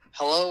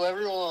Hello,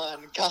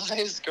 everyone.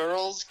 Guys,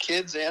 girls,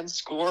 kids, and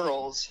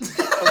squirrels. Hope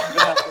you're gonna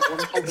have a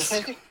wonderful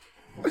day.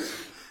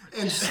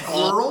 And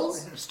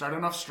squirrels?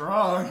 Starting off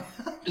strong.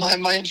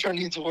 My intro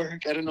needs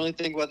work. I didn't really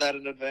think about that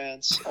in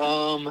advance.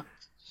 Hope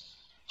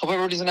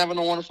everybody's having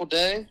a wonderful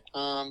day.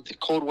 The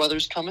cold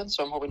weather's coming,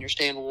 so I'm hoping you're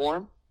staying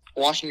warm,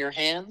 washing your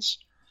hands,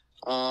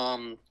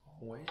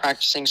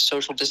 practicing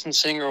social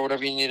distancing or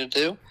whatever you need to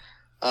do.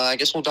 I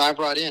guess we'll dive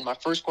right in. My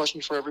first question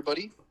for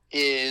everybody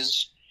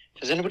is,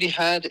 has anybody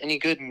had any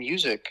good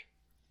music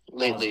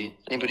lately?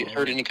 Anybody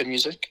heard any good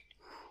music?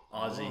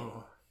 Ozzy.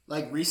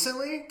 Like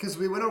recently? Because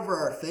we went over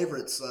our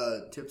favorites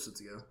 2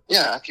 episodes ago.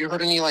 Yeah, have you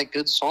heard any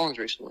good songs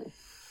recently?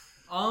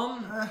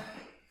 I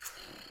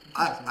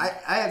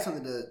have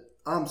something to...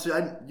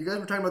 you guys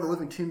were talking about the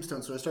Living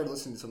Tombstone, so I started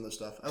listening to some of their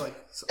stuff. I like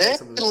some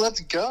of it. Let's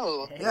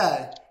go.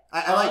 Yeah.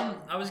 I like...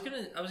 I was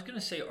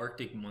gonna say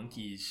Arctic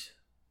Monkeys.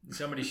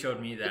 Somebody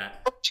showed me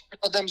that. I've talked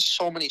about them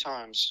so many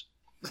times.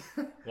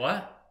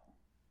 What?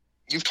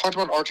 You've talked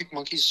about Arctic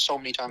Monkeys so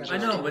many times. I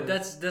know, but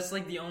that's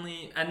like the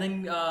only. And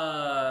then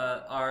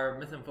our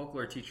myth and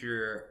folklore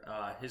teacher,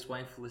 his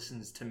wife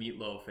listens to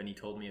Meatloaf, and he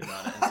told me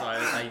about it. And so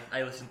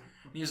I listened.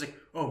 And he was like,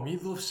 "Oh,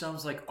 Meatloaf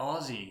sounds like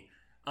Ozzy.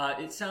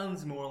 It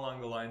sounds more along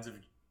the lines of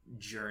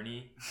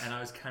Journey." And I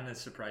was kind of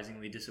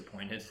surprisingly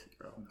disappointed.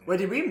 Wait,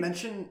 did we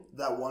mention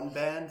that one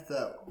band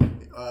that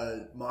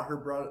Maher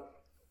brought?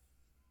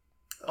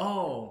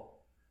 Oh.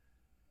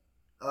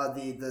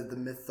 The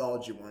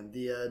mythology one,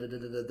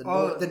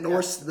 the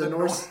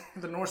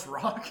Norse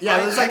rock. Yeah,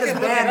 there's like this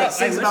band that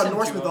sings about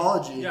Norse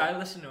mythology. Yeah, I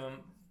listen to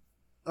them.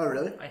 Oh,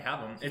 really? I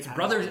have them. It's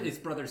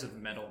Brothers of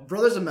Metal.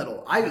 Brothers of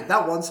Metal.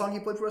 That one song he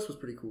played for us was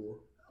pretty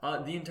cool.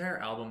 The entire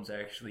album's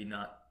actually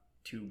not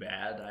too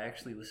bad. I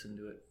actually listen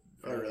to it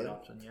fairly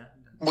often. Yeah.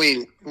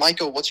 Wait,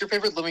 Michael, what's your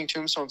favorite Living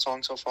Tombstone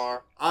song so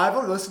far? I've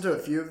only listened to a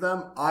few of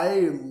them.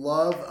 I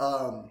love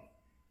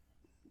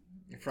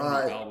from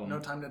the album, No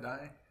Time to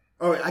Die.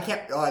 Oh, I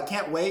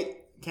can't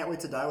wait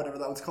to die, whatever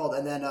that was called,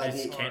 and then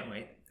Can't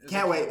Wait.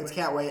 Can't Wait,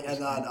 and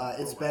then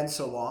It's Been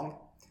So Long.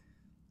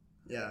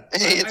 Yeah.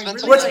 Hey, it's been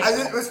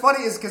What's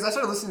funny is because I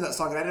started listening to that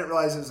song and I didn't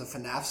realize it was a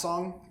FNAF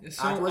song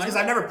afterwards because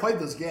I've never played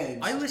those games.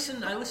 I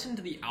listened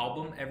to the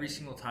album every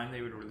single time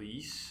they would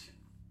release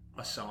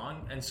a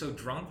song, and so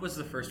Drunk was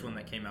the first one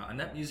that came out, and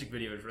that music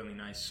video is really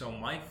nice. So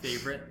my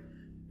favorite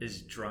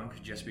is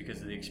Drunk just because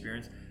of the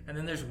experience, and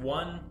then there's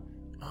one.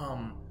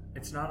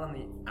 It's not on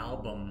the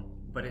album,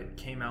 but it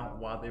came out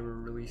while they were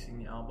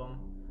releasing the album.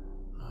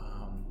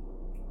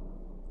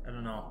 I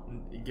don't know.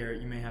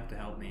 Garrett, you may have to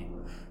help me.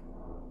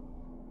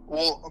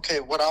 Well, okay,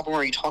 what album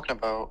are you talking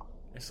about?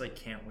 It's like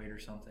Can't Wait or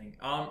something.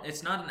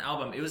 It's not an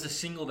album. It was a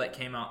single that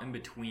came out in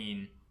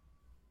between.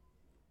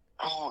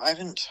 Oh, I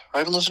haven't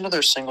listened to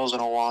their singles in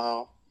a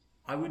while.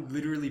 I would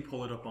literally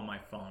pull it up on my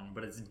phone,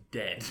 but it's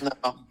dead.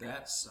 No.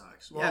 That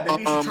sucks. Yeah,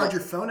 maybe you should charge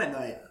your phone at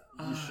night.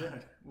 You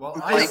should. Well,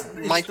 it's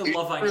the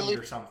Love I Need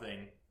or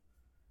something.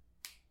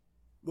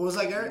 What was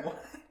that, Garrett?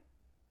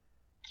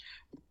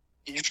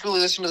 You should really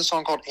listen to the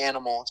song called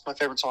Animal. It's my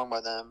favorite song by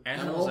them.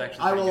 Animal's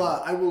actually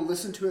I will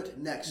listen to it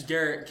next.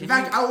 Garrett,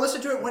 I will listen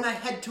to it when I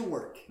head to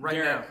work.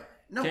 Garrett,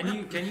 now. No,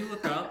 can you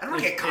look up? I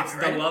don't get It's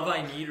the Love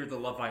I Need or the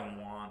Love I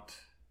Want.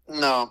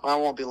 No, I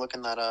won't be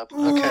looking that up.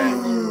 Ooh.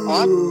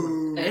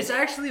 Okay. It's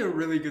actually a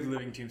really good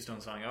Living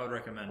Tombstone song. I would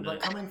recommend But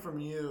it. coming from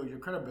you, your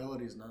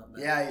credibility is not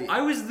there. Yeah.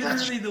 I was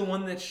literally the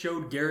one that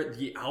showed Garrett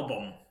the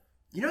album.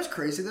 You know what's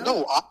crazy though?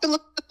 No, I've been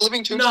listening to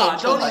Living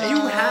Tombstone. No,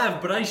 you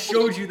have, but I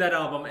showed you that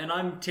album, and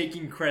I'm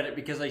taking credit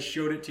because I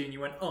showed it to you, and you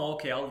went, "Oh,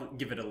 okay, I'll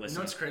give it a listen." You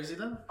know what's crazy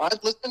though? I've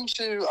been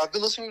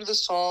listening to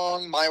this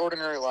song, My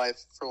Ordinary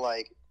Life, for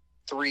like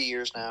 3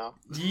 years now.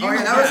 Wasn't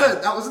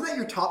that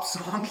your top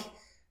song?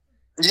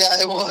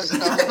 Yeah, it was.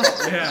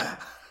 Yeah.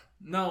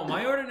 No,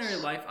 My Ordinary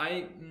Life,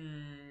 I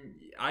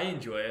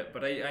enjoy it,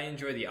 but I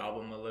enjoy the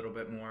album a little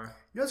bit more.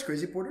 You know what's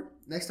crazy, Porter?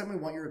 Next time we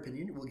want your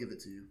opinion, we'll give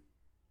it to you.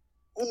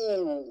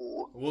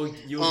 Oh. Well,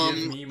 you'll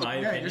give me my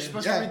opinion. You're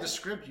supposed to read the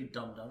script, you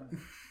dum-dum.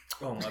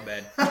 Oh, my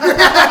bad.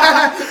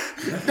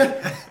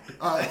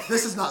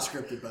 This is not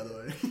scripted, by the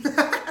way.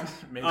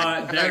 Maybe.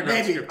 They're not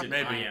Maybe. scripted.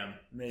 Maybe. I am.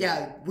 Maybe.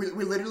 Yeah, we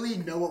literally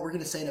know what we're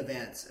going to say in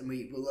advance, and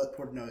we'll let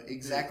Porter know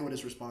exactly what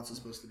his response is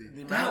supposed to be.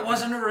 That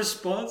wasn't a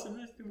response.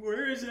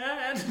 Where is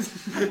that?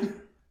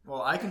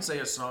 Well, I can say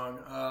a song.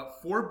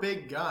 4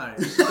 Big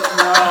Guys. Bro.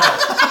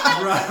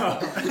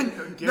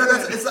 No,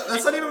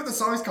 that's not even what the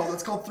song is called.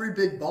 It's called 3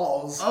 Big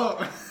Balls. Oh,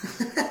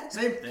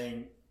 same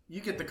thing.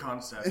 You get the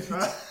concept.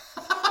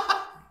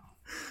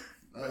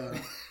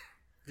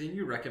 Didn't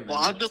you recommend? Well,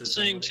 I've been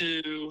listening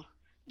to.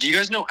 Do you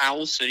guys know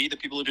Owl City, the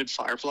people who did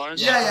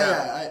Fireflies?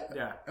 Yeah.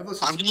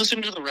 I've been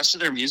listening to the rest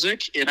of their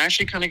music. It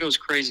actually kind of goes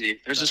crazy.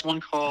 There's this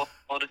one called.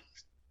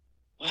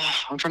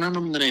 I'm trying to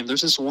remember the name.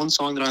 There's this one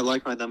song that I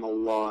like by them a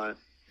lot.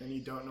 And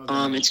you don't know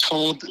the name. It's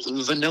called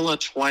Vanilla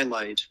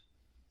Twilight.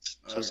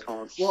 That's what it's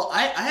called. Well,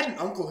 I had an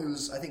uncle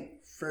who's, I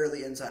think,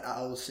 fairly into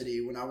Owl City.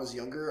 When I was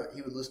younger,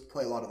 he would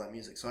play a lot of that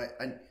music. So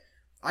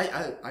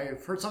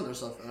I've heard some of their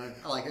stuff, and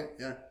I like it,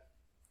 yeah.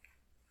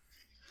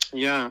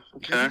 Yeah. You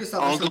Okay. can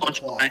stop I'll go with on the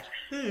to clock.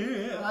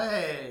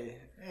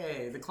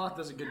 Hey, the clock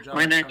does a good job.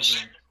 My of next-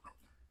 covering.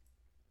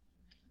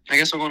 I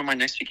guess I'll go on to my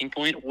next speaking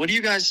point. What do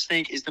you guys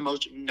think is the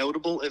most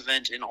notable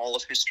event in all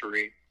of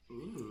history?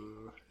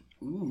 Ooh.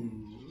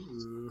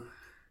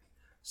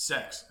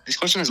 Sex. This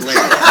question is late.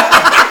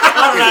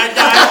 All right,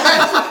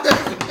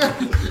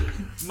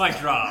 guys. Mic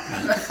drop.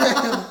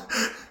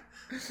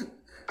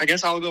 I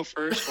guess I'll go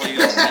first while you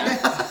guys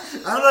think.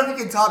 I don't know if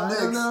you can top I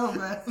Nick's. don't know,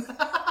 man.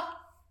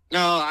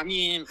 No, I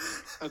mean,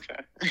 okay.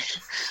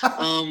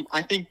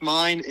 I think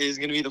mine is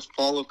going to be the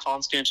fall of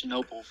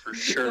Constantinople for The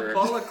sure.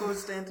 fall of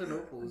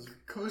Constantinople is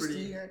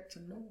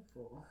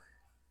Constantinople.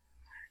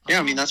 Yeah,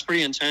 I mean, that's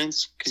pretty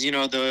intense because,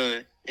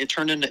 it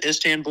turned into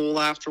Istanbul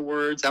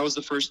afterwards. That was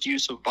the first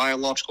use of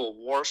biological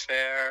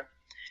warfare.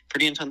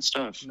 Pretty intense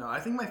stuff. No, I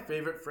think my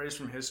favorite phrase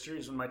from history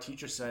is when my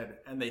teacher said,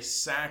 "And they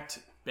sacked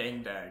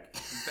Baghdad."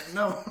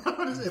 No,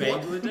 what is it?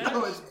 Bangladesh?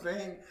 No, it's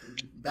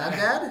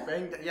Baghdad?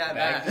 Baghdad. Yeah,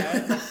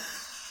 Baghdad.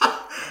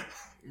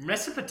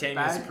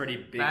 Mesopotamia is a pretty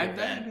big event.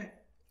 Baghdad.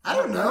 I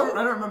don't know.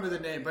 I don't remember the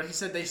name, but he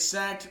said they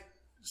sacked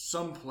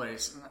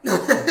someplace.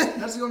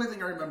 That's the only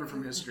thing I remember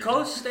from history.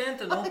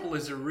 Constantinople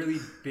is a really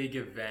big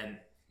event,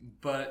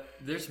 but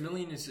there's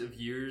millions of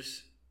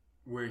years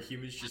where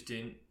humans just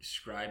didn't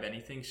scribe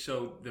anything.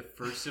 So the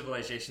first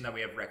civilization that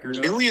we have record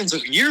of. Millions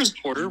of years,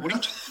 Porter. What are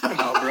you talking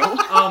about, bro?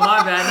 Oh,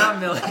 my bad, not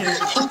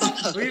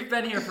millions. We've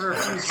been here for a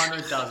few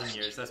 100,000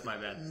 years. That's my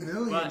bad.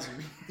 Millions.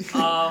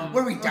 What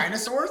are we,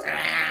 dinosaurs?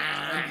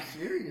 I'm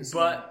serious.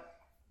 But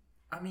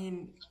I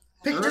mean,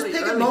 Just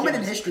pick a moment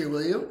in history,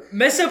 will you?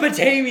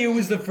 Mesopotamia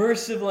was the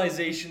first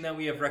civilization that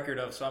we have record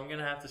of, so I'm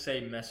gonna have to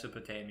say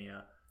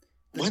Mesopotamia.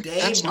 The What? day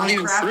That's not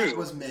even Minecraft true.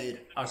 was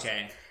made.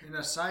 Okay, In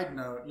a side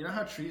note, you know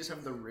how trees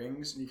have the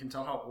rings, and you can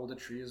tell how old a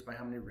tree is by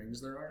how many rings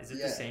there are? is it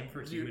Yeah. the same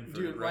for human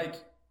Dude, vertebrae? like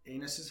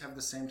anuses have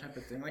the same type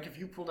of thing. Like if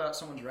you pulled out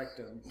someone's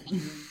rectum, you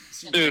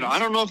see Dude, I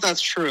don't know if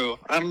that's true.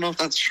 I'm not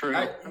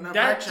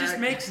That just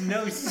makes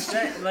no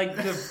sense. Like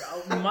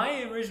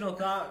my original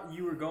thought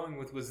you were going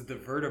with was the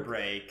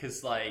vertebrae,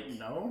 because like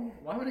No?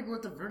 Why would I go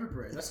with the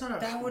vertebrae? That's not a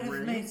that would have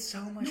ring. made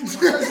so much more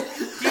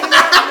sense. Do you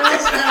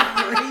not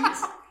know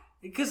rings?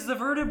 Because the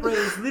vertebrae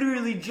is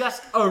literally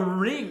just a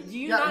ring. Do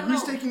you Yeah, not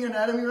who's know taking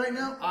anatomy right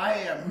now? I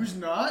am. Who's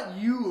not?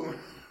 You.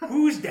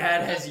 whose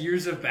dad has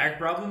years of back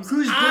problems?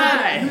 Whose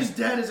I.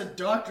 dad is a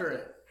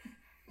doctorate?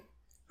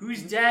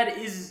 Whose dad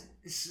is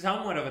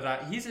somewhat of a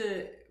doctor. He's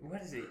a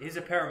what is he? He's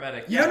a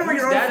paramedic. You don't know what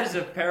whose your dad own- is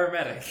a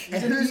paramedic.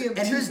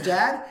 And whose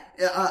dad?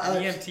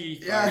 An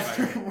EMT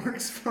firefighter.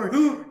 Works for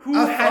Who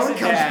a has phone a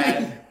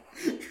dad?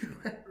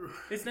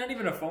 It's not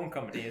even a phone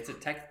company. It's a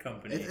tech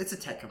company. It's a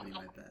tech company,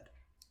 my bad.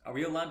 Are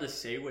we allowed to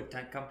say what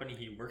tech company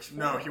he works for?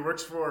 No, he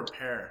works for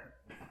Pear.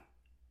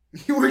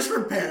 He works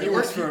for Pear. He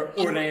works for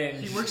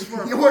Orange. He works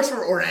for He works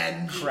for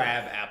Orange.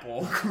 Crab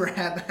Apple.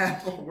 Crab He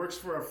apple. works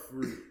for a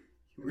fruit.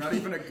 Not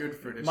even a good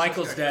fruit. It's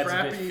Michael's just dad's a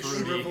bit crappy,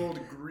 fruity. shriveled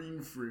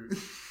green fruit.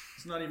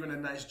 It's not even a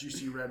nice,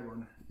 juicy red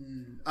one.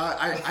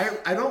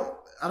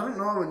 I don't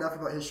know enough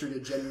about history to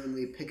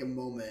genuinely pick a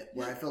moment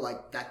where I feel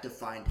like that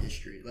defined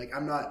history. Like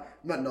I'm not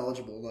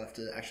knowledgeable enough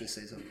to actually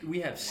say something. We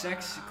have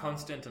sex,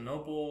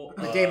 Constantinople,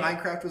 The day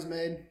Minecraft was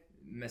made.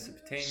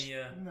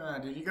 Mesopotamia. Nah,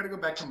 dude, you gotta go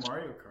back to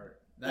Mario Kart.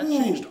 That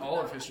changed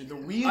all of history. The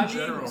Wii in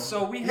general.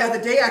 So we Yeah, have.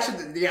 the day actually.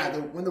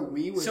 When the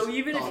Wii was. So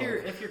even thought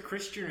if you're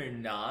Christian or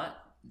not,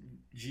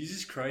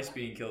 Jesus Christ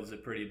being killed is a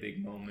pretty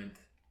big moment.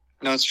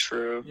 That's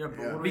true. Yeah, but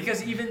Yeah. what do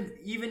Because even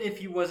if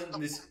he wasn't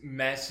this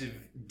massive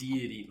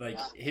deity, like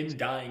him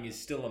dying is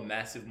still a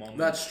massive moment.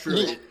 That's true.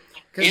 And,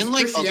 Because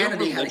like, other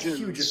Christianity had a religions-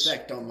 huge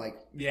effect on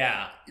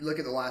Yeah, you look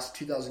at the last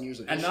 2,000 years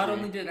of and history. not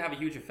only did it have a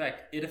huge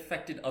effect, it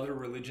affected other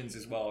religions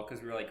as well.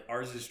 Because we were like,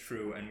 ours is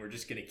true, and we're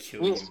just gonna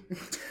kill Well, you.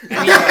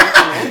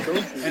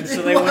 And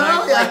so they went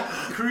Well, out. yeah.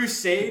 Like,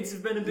 crusades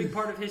have been a big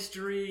part of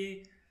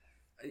history.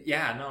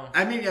 Yeah, no.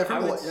 I mean, yeah,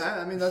 would-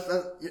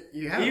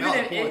 you have even a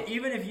if valid point.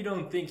 even if you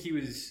don't think he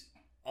was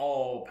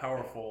all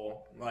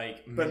powerful,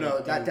 like, But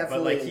no, that but like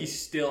definitely- he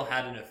still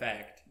had an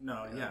effect.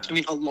 No, yeah. I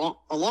mean,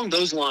 along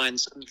those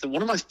lines,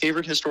 one of my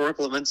favorite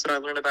historical events that I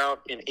learned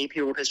about in AP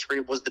World History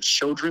was the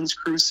Children's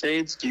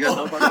Crusades. Do you guys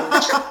know about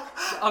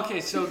those?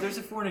 Okay, so there's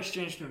a foreign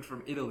exchange student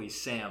from Italy,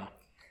 Sam.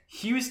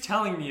 He was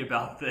telling me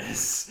about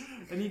this,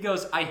 and he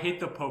goes, "I hate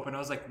the Pope," and I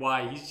was like,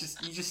 "Why?" He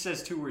just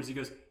says two words. He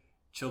goes,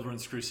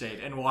 "Children's Crusade,"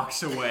 and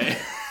walks away.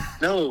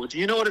 No, do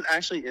you know what it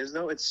actually is,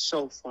 though? It's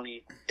so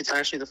funny. It's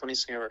actually the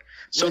funniest thing ever.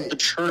 So Wait, the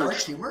dark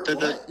church... humor? the-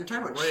 What? You're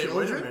talking about Wait a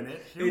children?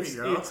 minute. Here we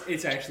go.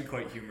 It's actually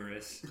quite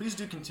humorous. Please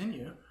do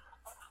continue.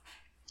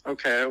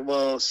 Okay,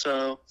 well,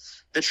 so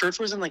the church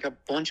was in, like, a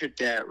bunch of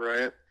debt,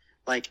 right?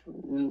 Like,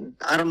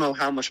 I don't know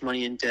how much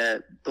money in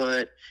debt,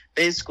 but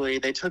basically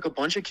they took a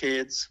bunch of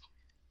kids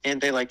and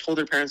they, like, told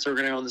their parents they were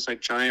going to go on this,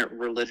 like, giant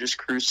religious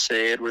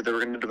crusade where they were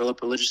going to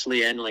develop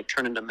religiously and, like,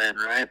 turn into men,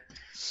 right?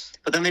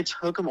 But then they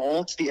took them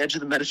all to the edge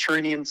of the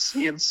Mediterranean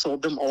Sea and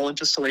sold them all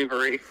into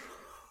slavery.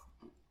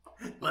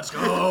 Let's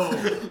go.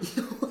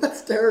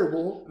 That's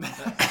terrible.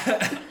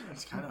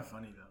 It's kind of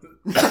funny though.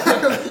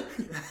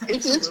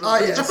 It's Oh,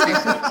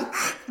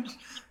 yes.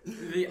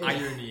 The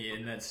irony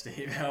in that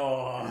statement.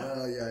 Oh.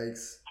 Oh,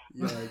 yikes.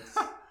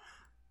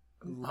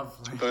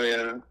 Lovely. But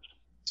yeah.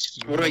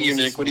 What about you,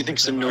 Nick? What do you think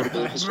is a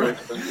notable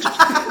historical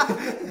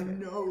event?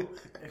 No.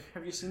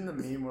 Have you seen the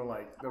meme where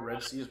like the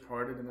Red Sea is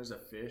parted and there's a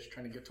fish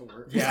trying to get to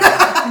work? Yeah.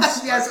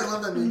 Yes, I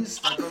love that meme.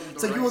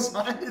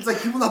 It's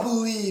like you will not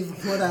believe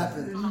what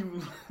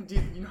happened.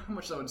 Dude, you know how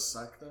much that would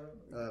suck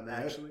though?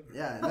 Actually.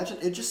 Yeah, imagine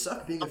it just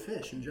sucked being a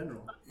fish in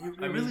general.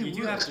 You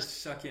do have to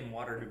suck in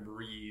water to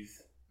breathe.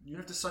 You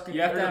have to suck in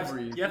You have air to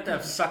breathe. You have to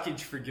have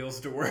suckage for gills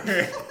to work.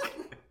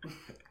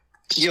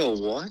 Yo,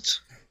 what?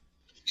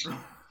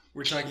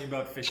 We're talking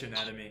about fish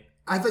anatomy.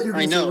 I thought you were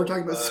going to say we're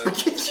talking about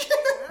suckage.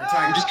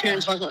 You just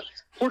can't talk about...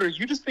 Porter,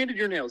 you just painted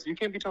your nails. You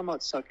can't be talking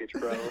about suckage,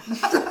 bro.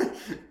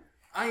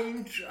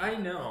 I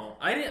know.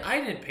 I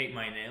didn't paint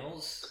my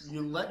nails.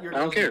 You let your I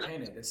don't nails care. be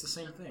painted. It's the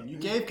same thing. You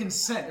gave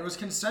consent. It was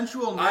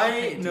consensual nail I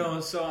painting. know.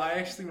 So I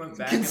actually went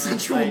back.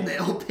 Consensual and I was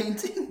like, nail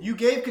painting? You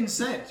gave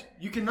consent.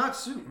 You cannot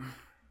sue.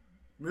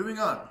 Moving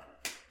on.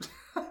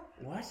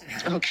 What?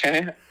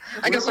 Okay.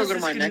 I guess I'll go to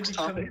This my is gonna next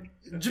become- topic.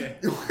 Okay.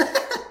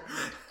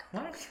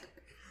 What?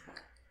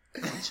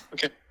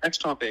 Okay, next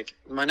topic.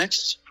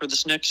 For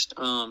this next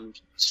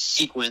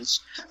sequence,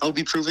 I'll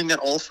be proving that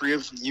all three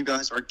of you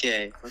guys are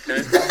gay,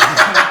 okay?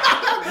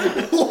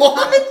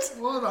 What?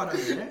 Hold on a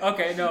minute.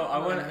 Okay, no, I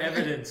want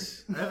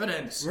evidence.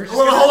 Evidence. We're just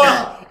Hold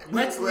on.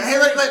 Let's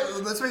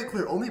Let's make it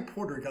clear. Only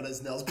Porter got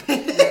his nails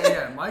painted.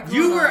 Yeah, Michael.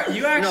 You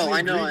and actually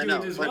I know, agreed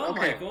to it as but well,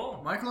 okay.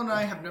 Michael. Michael and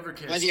I have never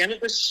kissed. By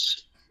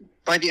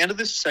the end of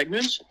this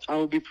segment,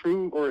 it'll be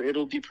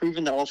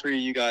proven that all three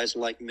of you guys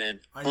like men.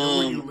 I know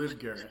where you live,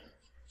 Garrett.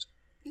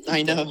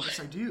 I know. Yes,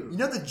 I do. You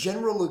know the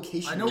general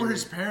location. I know where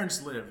his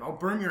parents live. I'll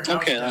burn your house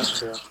Okay, down. that's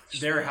true.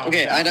 Their house.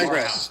 Okay, down, I our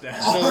digress. house down.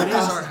 Oh, it is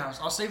our house.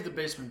 I'll save the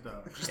basement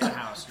though. Just the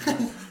house. Okay,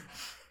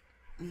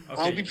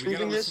 I'll be we gotta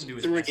proving this listen to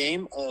his through a message.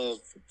 game of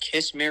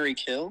Kiss, Marry,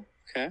 Kill.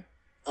 Okay.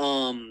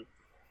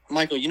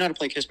 Michael, you know how to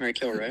play Kiss, Marry,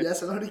 Kill, right?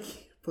 Yes, I know how to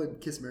play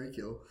Kiss, Marry,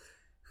 Kill.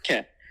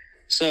 Okay.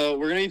 So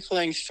we're gonna be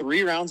playing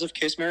 3 rounds of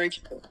Kiss, Marry,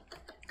 Kill.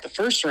 The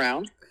first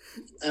round,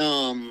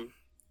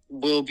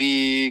 we'll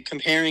be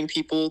comparing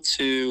people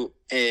to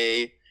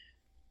a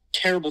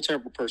terrible,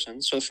 terrible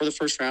person. So for the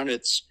first round,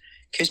 it's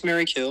Kiss,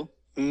 Marry, Kill,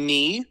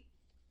 me,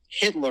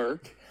 Hitler,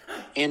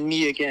 and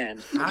me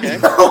again. Okay.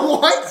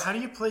 What? How do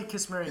you play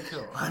Kiss, Marry,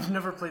 Kill? I've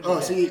never played. Oh,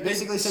 so you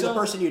basically say the So-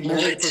 person you'd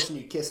marry, the person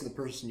you'd kiss, and the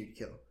person you'd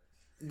kill.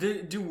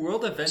 Do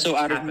world events So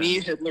out of happen? me,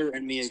 Hitler,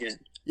 and me again.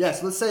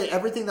 Yes, let's say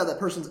everything that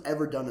person's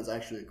ever done has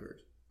actually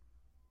occurred.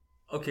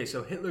 Okay,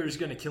 so Hitler is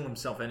gonna kill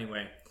himself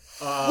anyway.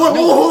 Whoa,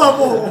 hold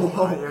on,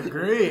 whoa. I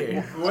agree.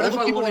 What if Other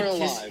I people want are to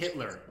kiss alive.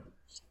 Hitler?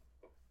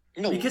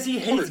 No, Because he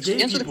Porter, hates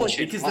gay answer the people.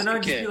 question. Because then I'd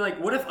just Okay. be like,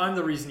 what if I'm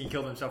the reason he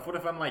killed himself? What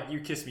if I'm like, you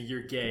kiss me,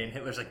 you're gay, and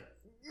Hitler's like,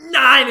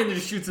 9, and then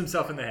just shoots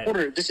himself in the head.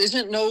 Porter, this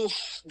isn't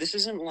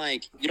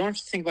like, you don't have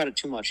to think about it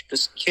too much.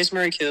 Just Kiss,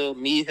 Marry, Kill,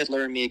 me,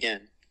 Hitler, and me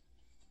again.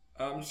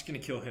 I'm just gonna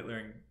kill Hitler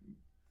and...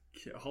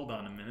 Hold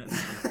on a minute.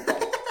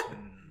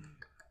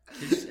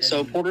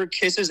 So Porter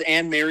kisses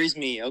and marries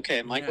me.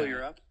 Okay, Michael, Yeah.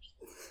 you're up.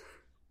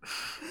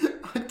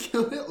 I'd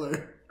kill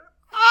Hitler.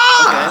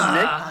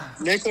 Okay,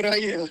 Nick, what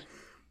about you?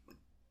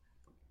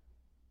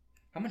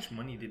 How much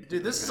money did...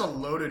 Dude, this is a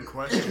loaded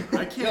question.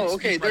 I can't. No,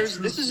 okay, speak my this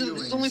true is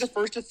feelings. only the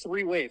first of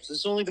 3 waves. This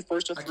is only the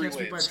first of I 3 can't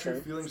speak my waves. true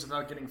Okay? feelings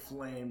without getting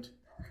flamed.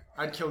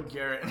 I'd kill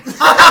Garrett.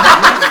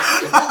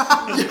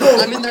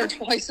 I'm in there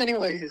twice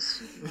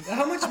anyways.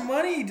 How much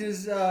money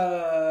does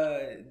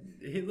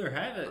Hitler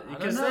have? It?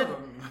 Because I don't Uh, know.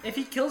 then, if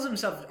he kills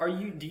himself,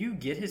 do you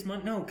get his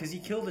money? No, because he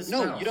killed his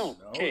No, spouse. you don't.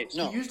 Okay, He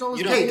no. used all his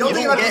You money. don't, Hey, don't you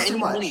think don't about get this too any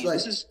much, money.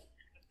 like-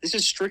 This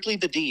is strictly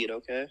the deed,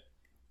 okay?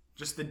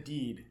 Just the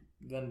deed.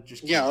 Then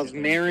just Yeah, kill of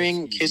Hitler.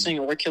 marrying, Just- kissing,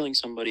 or killing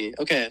somebody.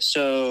 Okay,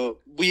 so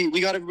we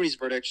got everybody's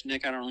verdict.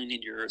 Nick, I don't really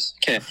need yours.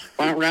 Okay,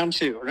 round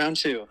two.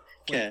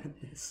 Okay,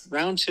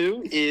 round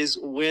 2 is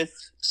with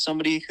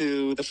somebody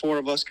who the 4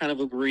 of us kind of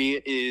agree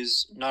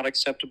is not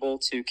acceptable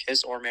to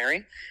kiss or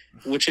marry,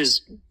 which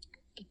is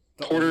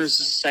Porter's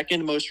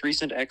second most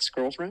recent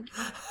ex-girlfriend.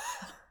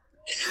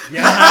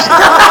 Yeah.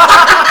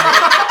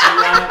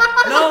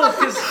 No,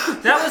 because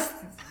that was...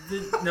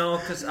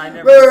 because I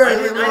never... Wait, I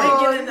didn't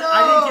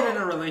get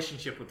in a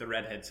relationship with the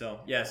redhead, so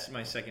yes,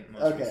 my second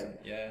most Okay. recent.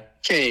 Yeah.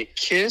 Okay,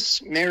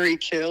 kiss, marry,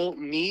 kill,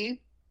 me,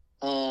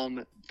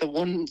 the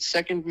one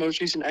second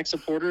most recent ex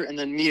of Porter, and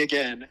then me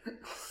again.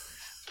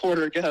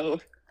 Porter,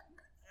 go.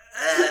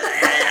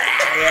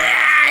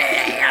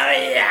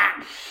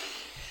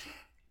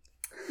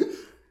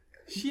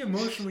 She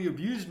emotionally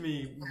abused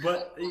me,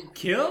 but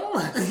kill?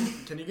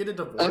 Can you get a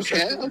divorce?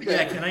 Okay, after- okay.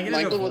 Yeah, can I get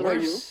Michael, a divorce? what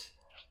about you?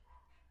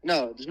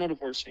 No, there's no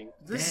divorcing.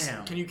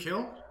 Damn. Can you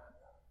kill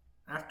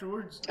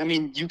afterwards? I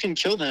mean, you can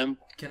kill them,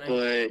 Can I?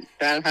 but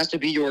that has to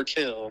be your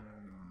kill.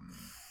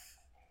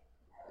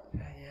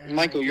 Yeah,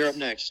 Michael, you're up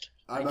next.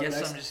 I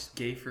guess I'm just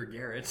gay for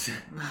Garrett.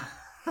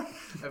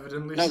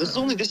 Evidently. No,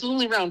 so. this is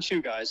only round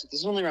 2, guys.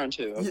 This is only round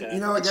 2. Okay. You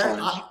know what, It's Garrett?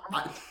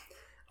 fine.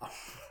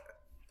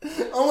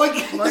 Oh my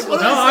god. Michael,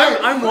 What No, did I say?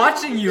 I'm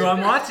watching you.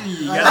 I'm watching you.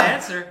 You gotta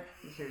answer.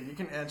 Here, you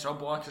can answer. I'll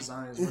block his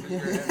eyes. What is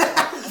your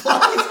answer?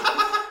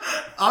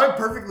 I'll be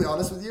perfectly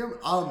honest with you.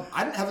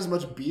 I didn't have as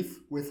much beef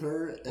with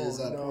her as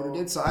Porter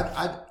did, so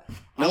I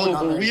No,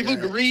 but we've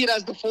agreed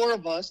as the four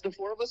of us. The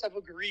four of us have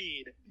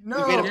agreed.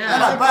 No,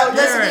 Yeah. but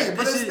Garrett,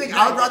 this is the thing.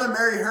 I would rather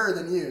marry her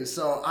than you.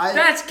 So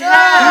That's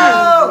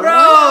cap, bro.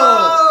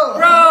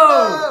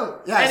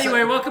 Yeah,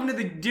 Anyway, welcome to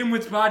the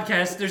Dimwitz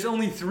podcast. There's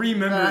only 3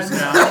 members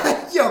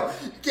now. Yo,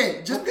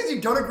 okay, just because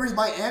you don't agree with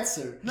my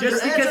answer, Just your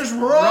because answer's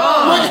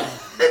wrong.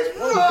 It's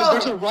Because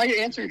there's wrong. a right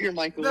answer here,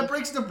 Michael. That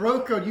breaks the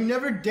bro code. You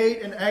never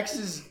date an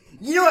ex's.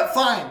 You know what?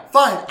 Fine.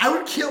 I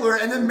would kill her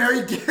and then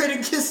marry Garrett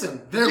and kiss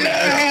him. There we go.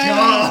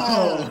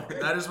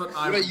 That is what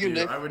I What would about you, do.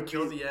 Nick? I would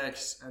kill the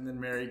ex and then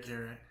marry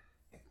Garrett.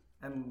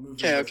 And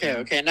move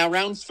Okay. Now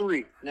round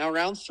three.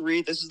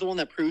 This is the one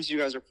that proves you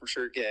guys are for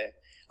sure gay.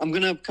 I'm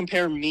gonna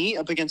compare me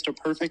up against a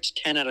perfect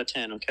 10 out of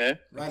 10. Okay.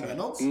 Ryan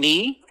Reynolds.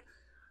 Me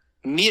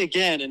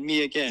again, and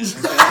me again.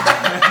 Okay?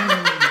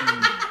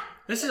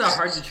 This is a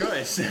hard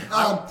choice. Let me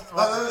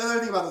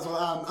think about this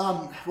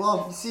one.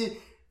 Well, you see,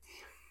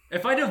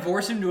 If I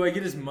divorce him, do I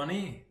get his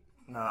money?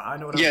 No, I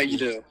know what Yeah, I would you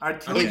do. I'd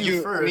kill But you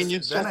you- first, I mean,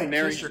 you'd still then I'd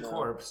marry kiss your him, though.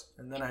 corpse,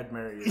 and then I'd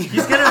marry you.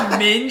 He's gonna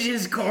minge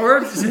his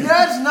corpse?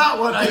 That's not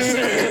what I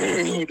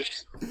said. Dude.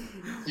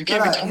 You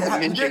can't be talking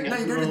about minching.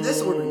 you do it in this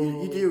order.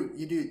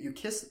 You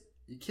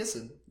kiss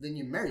him, then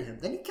you marry him,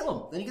 then you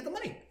kill him, then you get the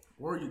money.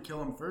 Or you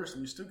kill him first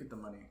and you still get the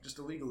money, just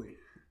illegally.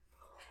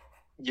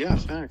 Yeah,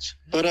 facts.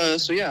 But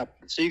so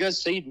you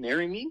guys say you'd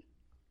marry me?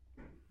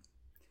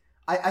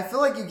 I feel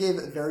like you gave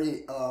it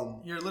very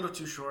You're a little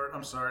too short.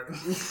 I'm sorry.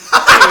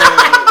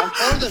 I'm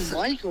taller than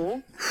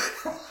Michael.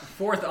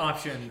 4th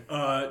option,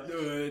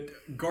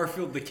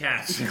 Garfield the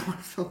cat.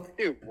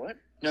 Dude, what?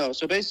 No,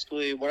 so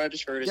basically what I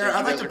just heard is Garrett, that I'd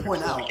you like guys to are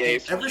point completely out, gay in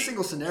for every me.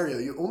 single scenario,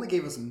 you only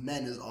gave us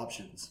men as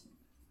options.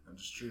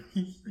 That's true.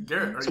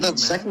 Garrett, are So you that a man?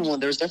 second one,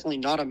 there's definitely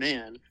not a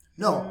man.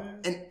 No,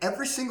 in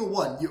every single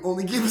one, you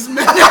only gave us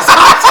men as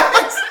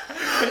options.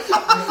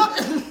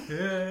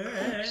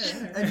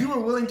 And you were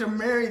willing to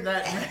marry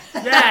that man.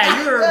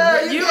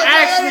 Yeah, you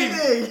actually,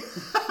 Anything.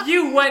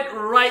 you went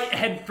right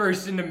head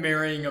first into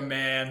marrying a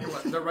man.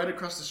 They're right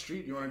across the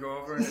street. You want to go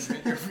over and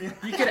admit your feelings?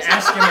 You could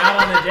ask him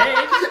out on a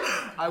date.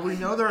 We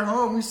know they're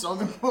home. We saw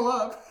them pull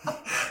up.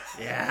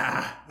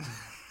 Yeah.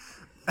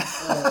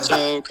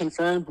 So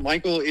confirmed,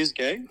 Michael is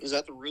gay. Is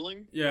that the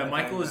ruling? Yeah, I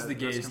Michael think is the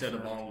that's gayest out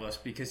of confirmed. all of us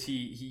because he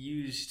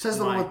used Says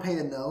the my... one with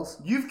painted nails.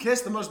 You've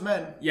kissed the most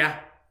men. Yeah.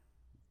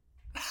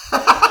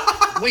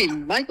 Wait,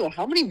 Michael,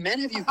 how many men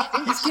have you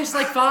He's kissed? kissed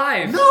like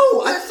 5.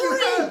 No,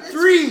 I'm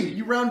 3.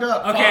 You round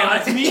up. Okay, 5.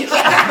 let's meet.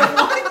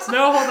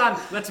 No, hold on.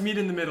 Let's meet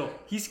in the middle.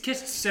 He's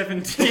kissed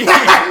 17. No,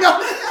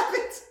 I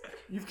haven't.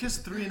 You've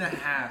kissed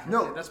 3.5.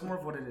 No. Okay, that's more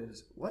of what it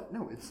is. What?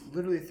 No, it's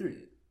literally 3.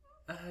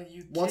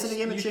 You Once in a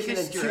game of you chicken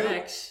kissed and your 2.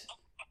 ex.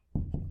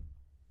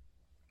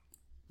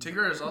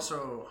 Tigger is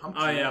also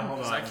Humpty. Oh, yeah, hold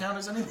Does on. that count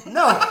as anything?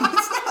 No, it's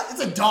not. It's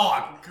a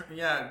dog.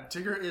 Yeah,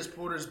 Tigger is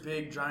Porter's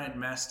big giant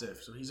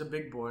mastiff, so he's a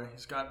big boy.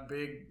 He's got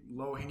big,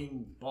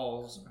 low-hanging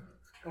balls.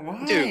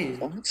 Dude,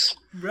 what?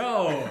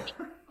 Bro.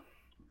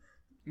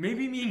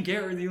 Maybe me and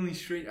Garrett are the only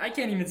straight... I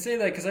can't even say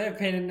that because I have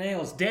painted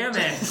nails. Damn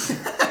it.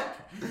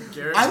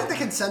 Garrett, I think the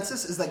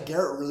consensus is that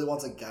Garrett really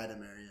wants a guy to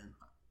marry him.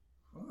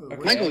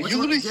 Okay. Michael, Which you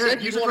one- literally Garrett,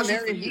 said you here's a want to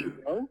question marry for me, you.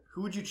 bro.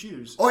 Who would you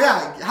choose? Oh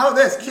yeah, how about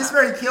this? Kiss,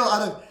 marry, kill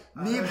out of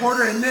me,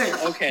 Porter, and Nick.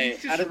 Okay,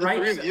 out of the right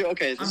 3 of you,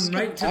 okay, this I'm is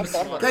right good. to I've the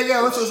thought about slaughter. it. Yeah,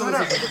 let's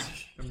listen.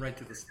 I'm right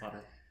to the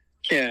slaughter.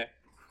 Okay.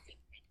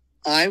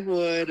 I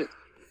would...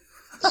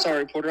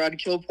 Sorry, Porter, I'd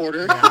kill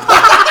Porter.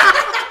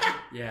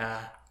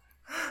 Yeah.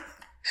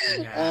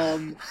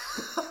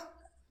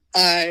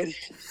 I'd...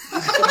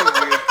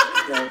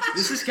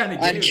 This is kind of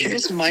I'd gay.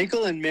 kiss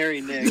Michael and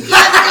marry Nick.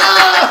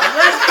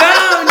 Let's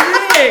go,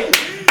 Nick!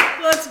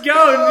 Let's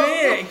go,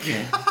 Nick!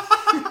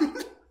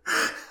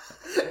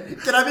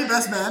 Can I be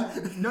best man?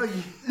 No,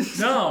 you.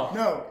 No.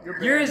 No,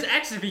 You're his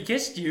ex if he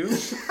kissed you.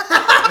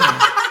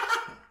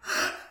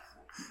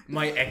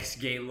 My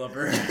ex-gay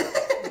lover.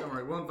 Don't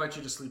worry, we'll invite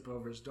you to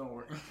sleepovers. Don't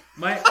worry.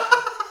 My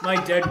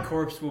dead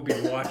corpse will be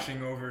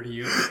watching over to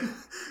you.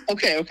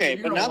 Okay, You're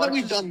but gonna now that watch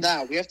we've this- done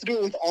that, we have to do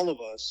it with all of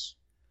us.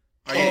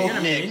 Are you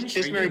gonna Nick, minge?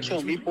 kiss, Are you marry, gonna kill,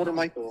 minge me, with Porter,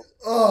 Michael.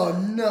 Oh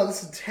no,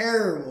 this is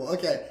terrible.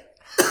 Okay,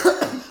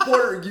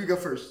 Porter, you go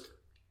first.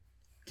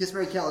 Kiss,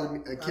 marry, kill out of me,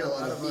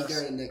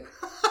 Garrett, and Nick.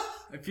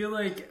 I feel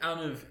like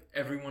out of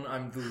everyone,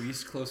 I'm the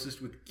least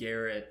closest with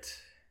Garrett.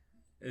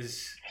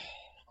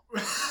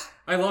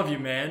 I love you,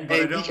 man, but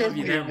Hey, I be don't love careful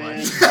you here, that man.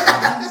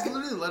 much. He's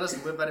literally let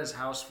us live at his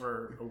house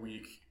for a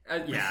week.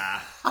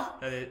 Yeah,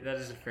 that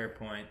is a fair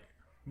point.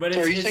 But So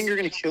it's, are you saying you're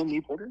gonna kill me,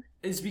 Porter?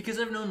 it's because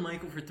I've known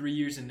Michael for 3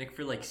 years and Nick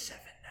for like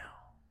 7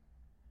 now.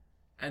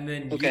 And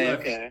then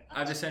Okay.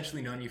 I've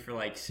essentially known you for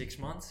like 6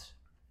 months.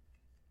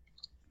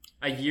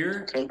 A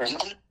year? Okay.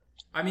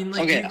 I mean,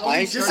 like, Okay, you-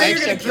 I just say you're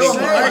gonna accept kill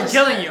your him, word. I'm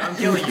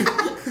killing you.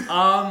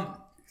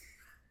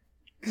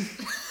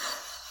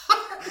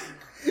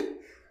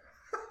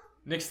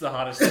 Nick's the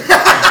hottest.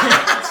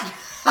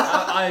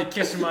 I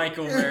kiss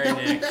Michael, marry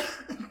Nick.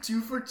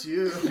 2 for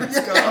 2. Let's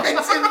go.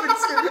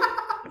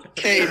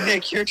 Okay,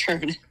 Nick, your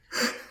turn.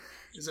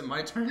 Is it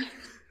my turn?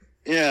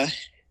 Yeah.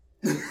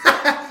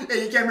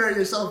 Hey, you can't marry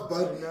yourself,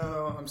 bud.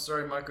 No, I'm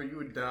sorry, Michael. You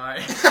would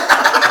die.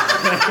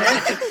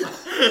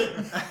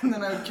 And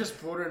then I would kiss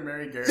Porter and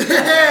marry Garrett.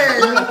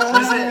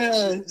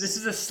 Hey! This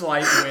is a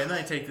slight win.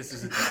 I take this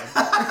as a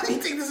dub. You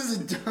think this is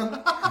a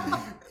dumb?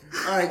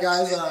 All right,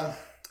 guys.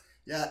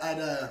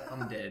 Yeah,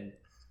 I'm dead.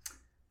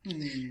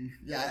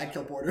 Yeah, I'd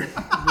kill Porter.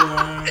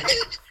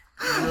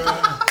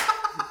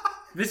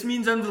 This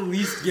means I'm the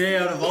least gay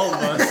out of all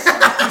of us.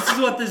 This is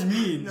what this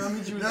means. No,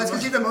 it's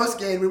because you're the most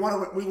gay. We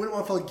wouldn't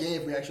want to feel gay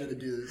if we actually had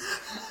to do this.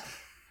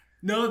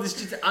 No,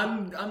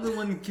 I'm the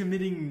one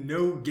committing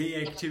no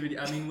gay activity.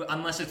 I mean,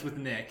 unless it's with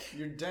Nick.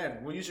 You're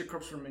dead. We'll use your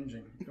corpse for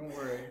minging. Don't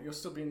worry. You'll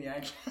still be in the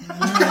action. No.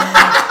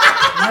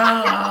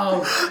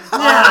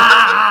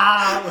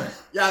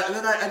 Yeah, and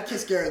then I'd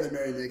kiss Garrett and then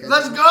marry Nick.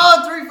 Let's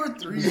go! 3 for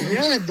 3.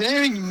 Yeah,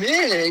 dang,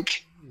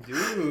 Nick.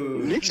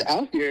 Dude. Nick's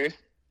out here.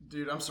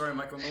 Dude, I'm sorry,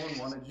 Michael. No one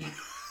wanted you.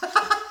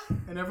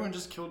 And everyone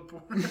just killed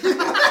Porter.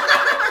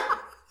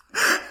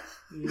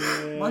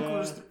 Yeah. Michael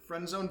was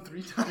friend zoned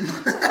 3 times.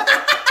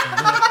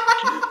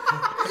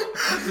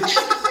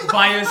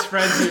 By his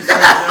friends.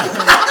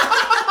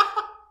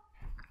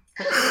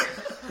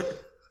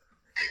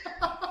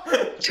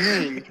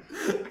 Dang.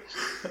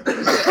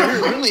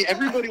 Really,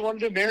 everybody wanted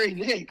to marry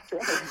Nick, bro.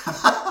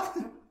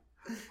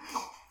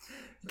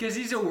 Because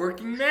he's a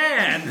working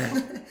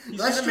man. He's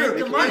That's gonna true.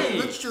 make the money.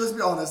 That's true. Let's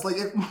be honest. Like,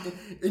 if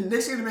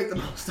Nick's gonna make the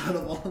most out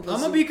of all of us.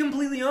 I'm gonna be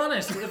completely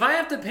honest. If I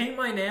have to paint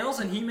my nails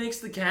and he makes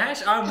the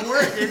cash, it's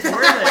worth it.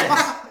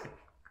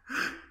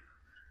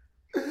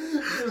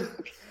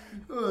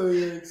 Oh,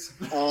 yikes.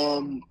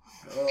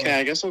 Okay,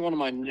 I guess I'll go to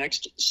my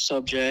next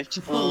subject.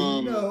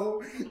 Oh,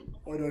 no.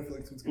 Why do I feel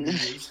like someone's gonna do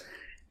this?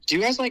 Do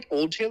you guys like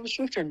old Taylor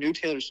Swift or new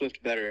Taylor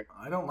Swift better?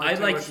 I don't I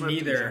Taylor like Swift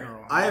neither. in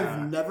general. I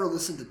have never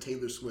listened to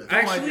Taylor Swift.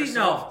 Actually,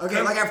 no.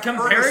 Okay, like I've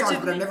heard her songs,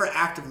 but I've never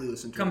actively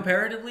listened to her.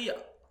 Comparatively,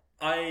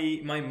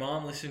 my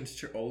mom listens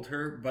to old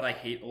her, but I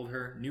hate old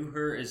her. New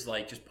her is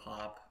like just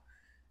pop.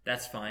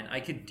 That's fine.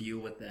 I could deal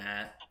with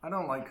that. I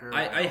don't like her.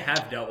 I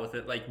have dealt with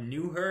it. Like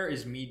new her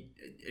is to me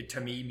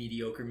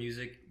mediocre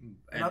music,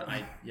 and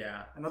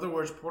In other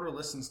words, Porter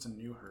listens to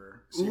new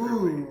her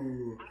secretly.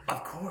 Ooh.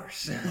 Of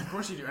course. Of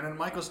course you do. And in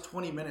Michael's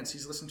 20 minutes,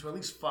 he's listened to at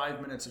least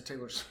 5 minutes of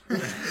Taylor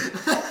Swift.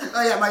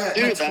 Oh yeah, my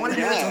Dude, 20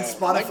 minutes on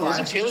Spotify.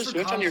 Wasn't Taylor Just for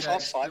Swift on your top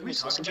context, 5 did we most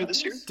talk listened to about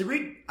this year? Did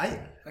we? I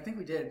think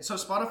we did. So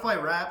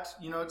Spotify Wrapped,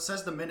 it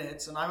says the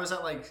minutes, and I was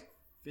at like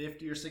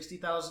 50 or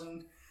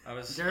 60,000. I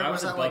was Garrett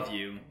was at above like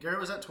you. Garrett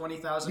was at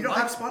 20,000. You don't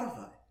have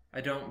Spotify. I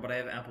don't, but I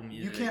have Apple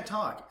Music. You can't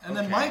talk. And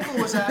then Okay. Michael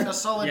was at a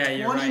solid Yeah,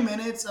 you're 20 right.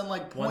 minutes and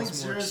like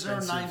One's more 0.009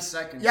 expensive.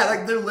 seconds. Yeah,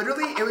 like they're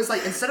literally. It was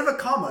like instead of a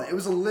comma, it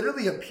was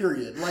literally a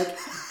period. Like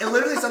it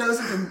literally said I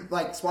listened to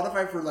like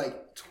Spotify for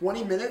like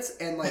 20 minutes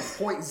and like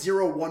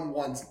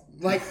 0.011.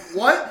 Like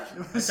what?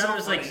 I thought it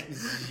was like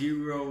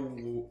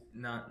zero.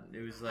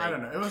 It was like I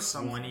don't know. It was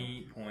something.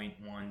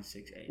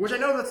 20.168. Which I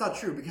know that's not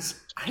true because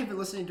I've been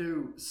listening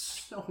to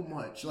so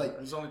much. Like It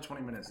was only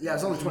 20 minutes. yeah,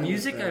 it's only 20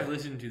 Music minutes. I've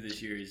listened to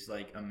this year is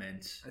like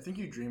immense. I think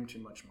you dream too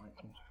much,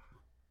 Michael.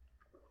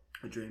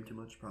 I dream too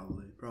much,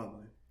 probably.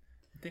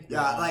 I think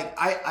Yeah, like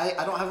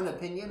I don't have an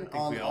opinion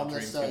we all on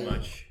this dream too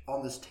much.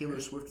 on this Taylor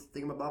Swift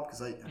thingamabob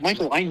because I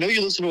Michael, I know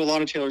you listen to a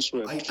lot of Taylor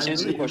Swift. I Just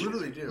answer the You question.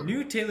 really do.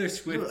 New Taylor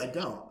Swift I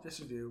don't. Yes,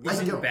 you do. I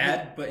isn't don't.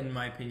 bad, but in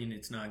my opinion,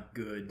 it's not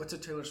good. What's a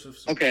Taylor Swift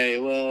song? Okay,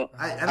 well,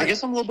 I I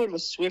guess I'm a little bit of a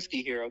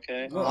Swiftie here,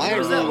 okay? What I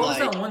was really that? What was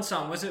like... that one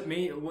song? Was it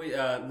me?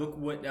 Look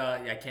what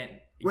I can't.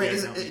 Wait,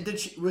 Garrett, help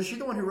me. was she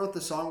the one who wrote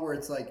the song where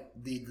it's like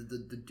the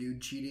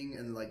dude cheating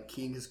and like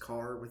keying his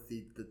car with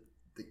the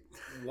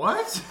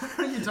What?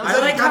 Are you talking I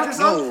like how-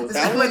 No,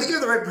 that I was- think you're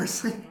the right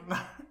person.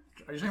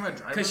 Are you talking about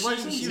driver's 'Cause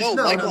license? she- No,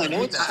 No, Michael, no, I know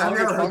what I've song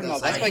never you're heard talking that about.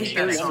 song. That's I by hate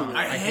Carrie that song. Underwood.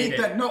 I hate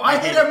that. it. No, I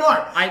hate hate that it.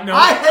 mark. I hate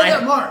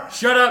that mark.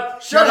 Shut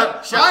up! Shut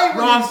up. Shut I up! did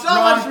Wrong! so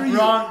much for you.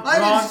 Wrong! I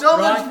did wrong, so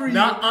much wrong, for you.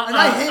 no, And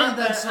I hated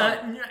that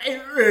song. I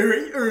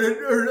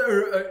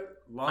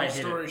Long hate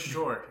story it.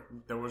 short,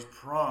 there was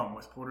prom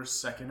with Porter's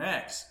second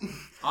ex. Bro!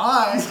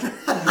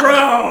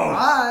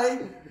 I,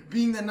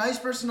 being the nice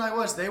person I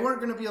was, they weren't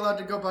going to be allowed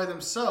to go by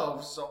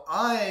themselves, so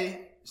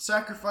I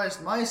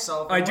sacrificed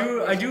myself. I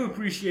do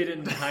appreciate it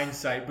in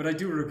hindsight, but I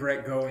do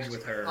regret going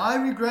with her. I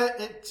regret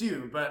it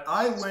too, but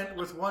I went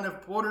with one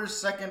of Porter's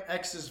second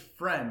ex's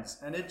friends,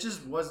 and it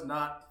just was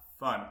not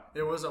fun.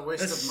 It was a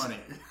waste of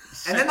money.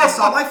 And then I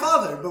saw my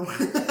father. But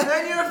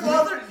And your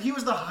father, he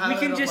was the We highlight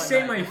can of just my say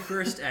night. my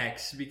first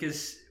ex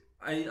because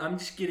I'm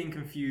just getting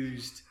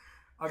confused.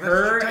 That's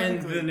Her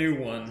and technically- the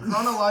new one.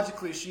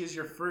 Chronologically, she is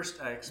your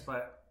first ex,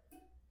 but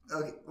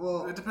okay,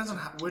 well, it depends on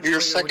which You're way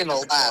second looking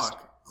to at the last.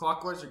 clock.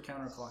 Clockwise or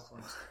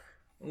counterclockwise?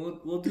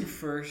 We'll do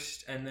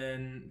first, and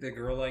then the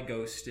girl I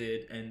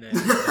ghosted, and then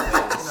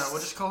No, we'll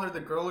just call her the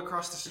girl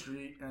across the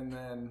street, and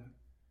then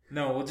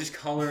no, we'll just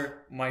call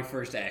her my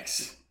first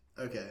ex.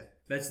 okay.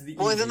 That's the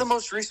Well, and then the easiest.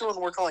 most recent one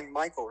we're calling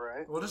Michael,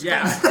 right? we'll just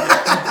Yeah.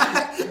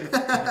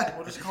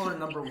 we'll just call her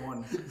number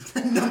one.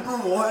 Number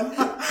one.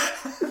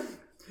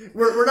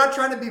 We're not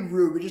trying to be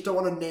rude. We just don't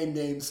want to name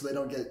names so they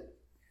don't get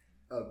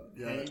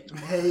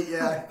Hate,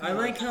 yeah. I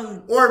like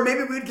how Or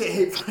maybe we'd get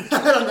hate for it.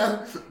 I don't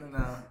know.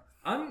 No.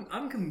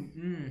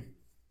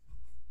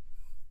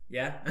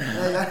 Yeah.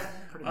 Yeah.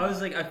 I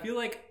was like, I feel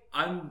like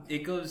it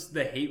goes,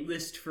 the hate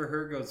list for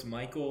her goes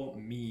Micheal,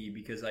 me,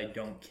 because I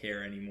don't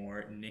care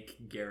anymore,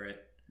 Nick,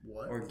 Garrett.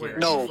 What? Or Wait, Garrett.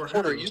 No, For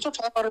Porter, who? you still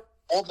talk about her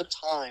all the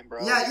time,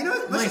 bro. Yeah, you know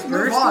what? Let's My just move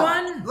first on.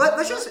 one?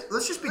 Let's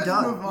just be Let's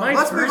done. move on. My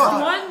Let's first move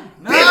on. one?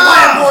 Be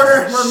quiet,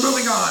 Porter. We're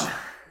moving on.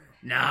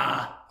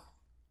 Nah.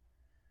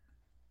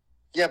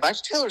 Yeah, back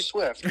to Taylor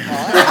Swift.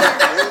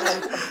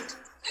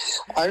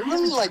 I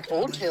really like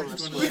old Taylor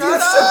Swift.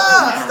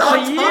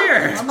 Stop A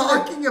year.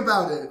 talking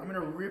about it. I'm gonna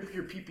rip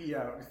your pee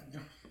out.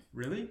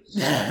 Really?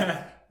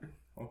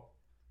 Oh,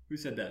 who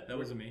said that? That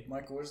wasn't me.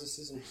 Michael, where's the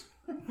scissors?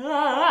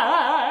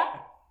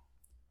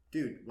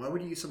 Dude, why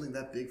would you use something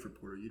that big for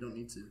Porter? You don't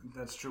need to.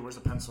 That's true. Where's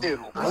the pencil? Dude,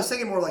 I was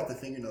thinking more like the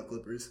fingernail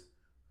clippers.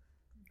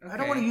 I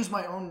don't want to use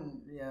my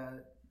own. Yeah.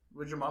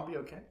 Would your mom be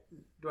okay?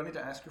 Do I need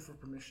to ask her for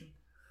permission?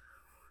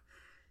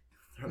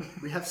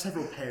 We have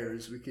several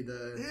pairs. We could.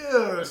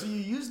 Ew. So you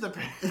use the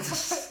pen.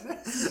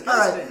 All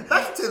right,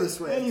 back to Taylor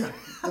Swift. Anyway.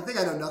 I think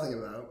I know nothing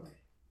about.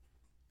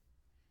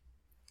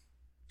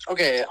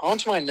 okay, on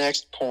to my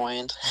next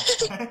point.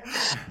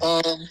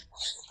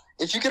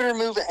 If you could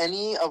remove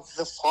any of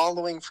the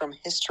following from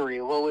history,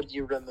 what would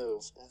you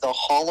remove? The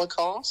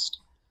Holocaust,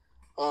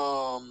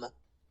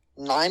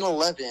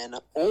 9/11,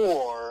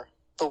 or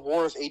the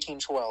War of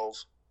 1812?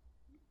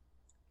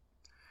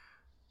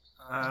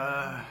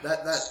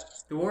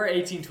 The War of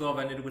 1812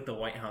 ended with the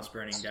White House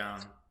burning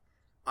down.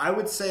 I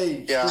would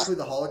say Yeah. strictly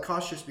the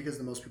Holocaust, just because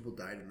the most people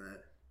died in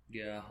that.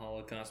 Yeah,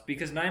 Holocaust.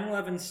 Because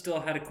 9/11 still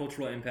had a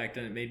cultural impact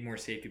and it made more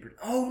safety.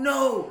 Oh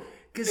no!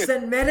 Because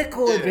then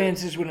medical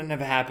advances wouldn't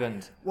have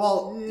happened.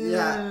 Well,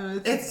 yeah,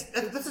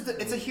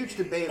 it's a huge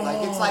debate.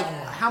 Like it's like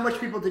how much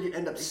people did you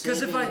end up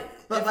saving?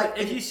 Because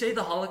if you say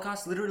the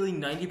Holocaust, literally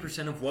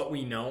 90% of what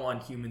we know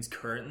on humans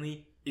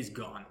currently is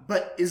gone.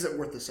 But is it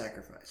worth the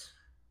sacrifice?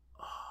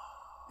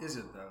 Is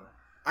it though?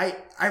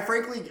 I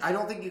frankly, I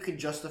don't think you could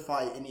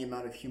justify any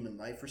amount of human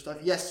life for stuff.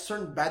 Yes,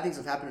 certain bad things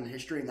have happened in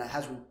history, and that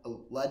has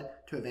led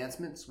to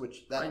advancements,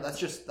 which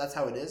that's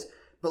how it is.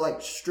 But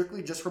like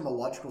strictly just from a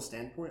logical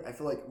standpoint, I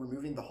feel like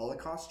removing the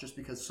Holocaust just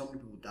because so many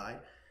people died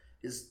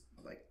is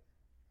like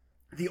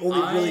the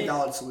only really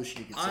valid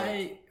solution you could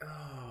say.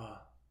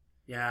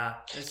 Yeah.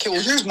 Okay,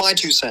 well, here's my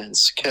 2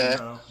 cents, okay?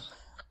 No.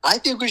 I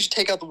think we should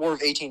take out the War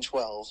of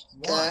 1812,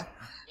 okay? Why?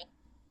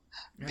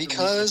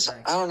 Because,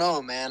 I don't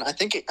know, man. I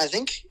think it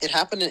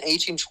happened in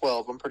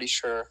 1812, I'm pretty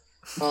sure.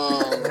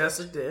 Yes,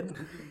 it did.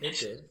 It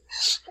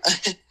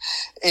did.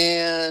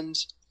 And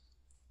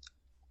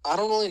I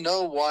don't really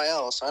know why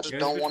else. I just It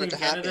was don't want it to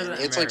between Canada happen.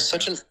 and It's like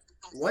such an...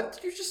 What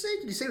did you just say?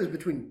 Did you say it was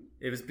between?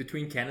 It was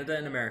between Canada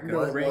and America.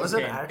 No, Britain was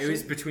it came. actually? It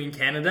was between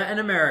Canada and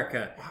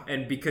America.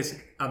 And because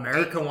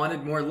America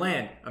wanted more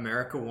land,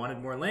 America wanted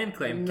more land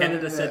claim.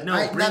 Canada said no.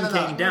 Britain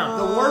came down.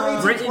 The War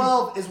of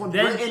 1812 is when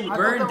then Britain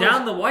burned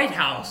down the White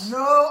House.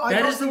 No,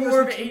 That is the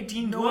War of No, it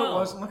 1812.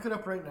 wasn't. Look it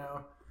up right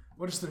now.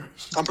 What is the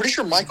ratio? I'm pretty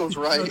sure Michael's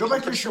right. No, go I'm back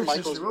to pretty sure your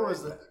Michael's What right.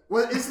 was that?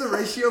 What is the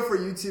ratio for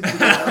YouTube?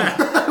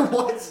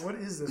 What? What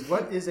is this?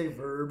 What is a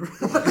verb?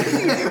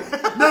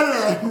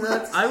 No.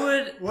 That's... I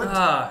would.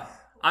 What?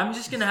 I'm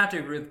just gonna have to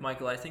agree with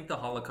Michael. I think the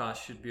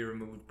Holocaust should be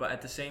removed, but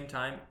at the same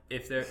time,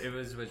 if it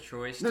was a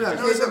choice, No.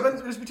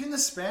 It was between the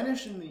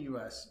Spanish and the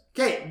U.S.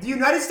 Okay, the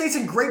United States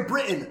and Great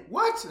Britain.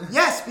 What?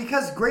 Yes,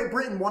 because Great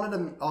Britain wanted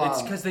them.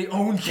 it's because they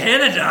own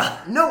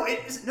Canada. No,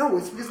 it's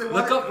because they wanted.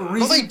 Look up No,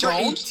 reason they for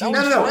don't. 18.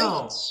 That was No.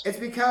 France. It's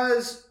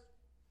because.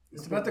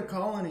 It's about the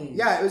colonies.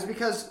 Yeah, it was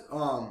because.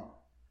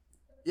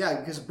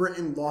 Because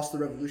Britain lost the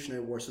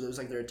Revolutionary War, so it was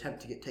like their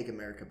attempt to take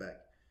America back.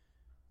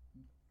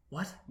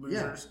 What?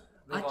 Losers.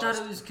 They I lost. thought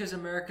it was because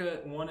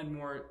America wanted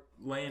more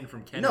land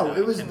from Canada. No,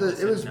 it was Canada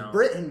said no.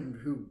 Britain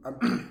who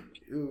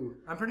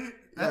I'm pretty.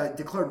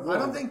 declared war. I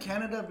don't think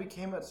Canada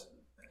became a.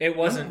 It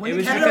wasn't. When It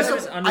was Canada- because it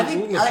was under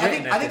rule of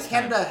Britain I at think this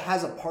Canada time.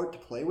 has a part to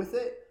play with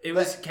it. It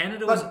was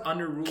Canada was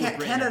under rule of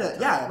Britain. Canada, at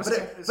the time.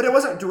 yeah, but it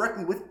wasn't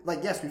directly with.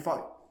 Like, yes, we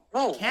fought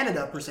No.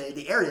 Canada per se,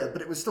 the area,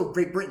 but it was still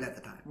Great Britain at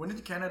the time. When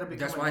did Canada become?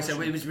 That's a why I said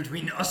nation? it was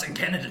between us and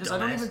Canada. Because I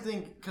don't dumbass. even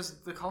think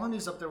because the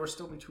colonies up there were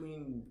still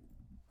between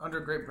under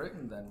Great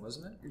Britain then,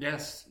 wasn't it?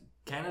 Yes,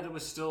 Canada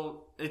was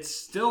still. It's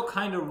still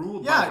kind of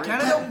ruled. Yeah, by Britain.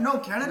 Canada. No,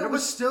 Canada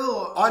was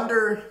still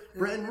Under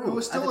Britain It rule.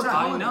 was still at a the time.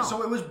 colony, I know.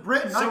 so it was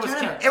Britain, So not was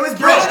Canada. It was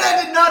Canada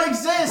Britain. did not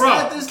exist Bro,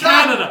 at this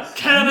Canada, time.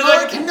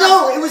 Canada,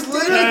 No, it was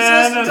literally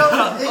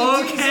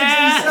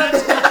Canada.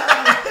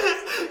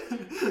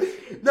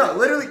 No,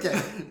 literally,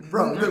 okay.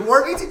 Bro, the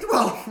War of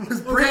 1812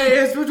 was Britain. Okay,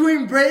 it's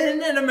between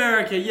Britain and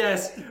America.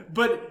 Yes,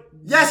 but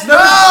Yes, No!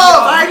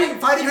 fighting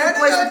for Canada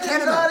place with did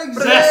Canada. not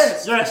But-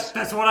 exist. yes,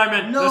 that's what I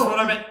meant. No. That's what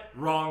I meant.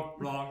 Wrong.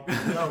 No.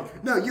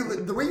 No,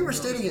 the way you were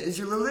stating it is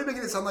you're literally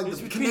making it sound like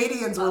the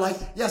Canadians were like,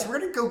 yes, we're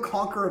going to go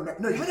conquer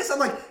America. No, you make it sound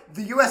like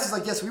the U.S. is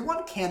like, yes, we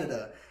want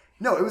Canada.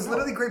 No, it was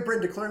literally Great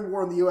Britain declaring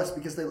war on the U.S.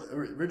 because they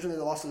originally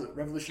lost the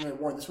Revolutionary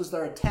War. This was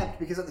their attempt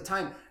because at the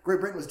time, Great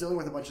Britain was dealing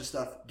with a bunch of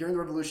stuff during the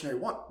Revolutionary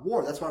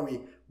War. That's why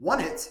we won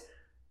it.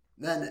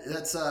 Then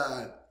that's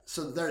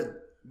so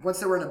they're once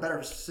they were in a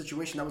better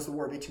situation. That was the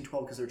War of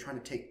 1812 because they were trying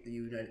to take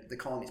the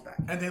colonies back.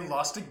 And they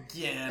lost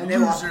again. And they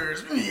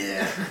Losers.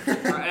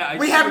 Yeah.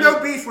 We have no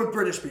beef with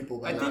British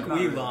people. I think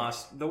we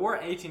lost. The war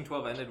of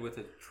 1812 ended with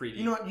a treaty.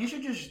 You know what? You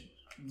should just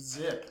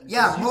zip.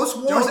 Yeah, most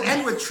wars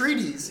end with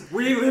treaties.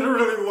 We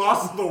literally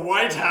lost the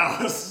White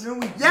House. No,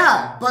 we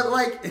Yeah, but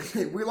like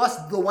we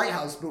lost the White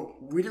House,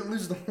 but we didn't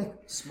lose the war.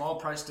 Small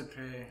price to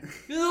pay.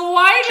 The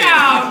White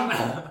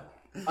House.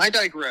 I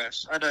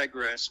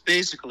digress.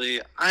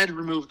 Basically, I'd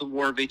remove the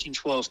War of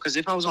 1812 because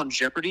if I was on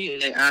Jeopardy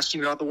and they asked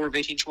me about the War of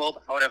 1812,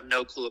 I would have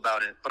no clue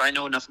about it. But I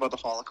know enough about the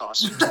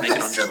Holocaust to make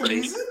it on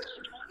Jeopardy.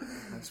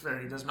 That's fair.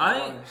 He does make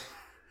money.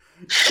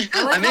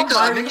 I like I make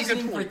how a my good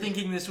reasoning for point.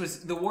 thinking this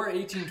was the War of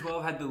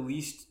 1812 had the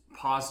least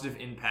positive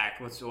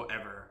impact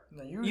whatsoever.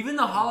 No, Even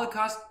the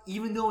Holocaust,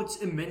 even though it's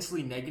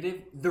immensely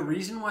negative, the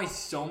reason why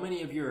so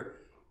many of your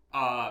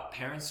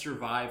parents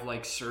survive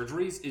like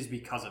surgeries is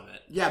because of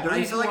it. Yeah, the but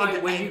reason why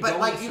when you but go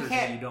like into you surgery,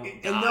 can't. you don't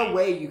In die. no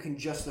way you can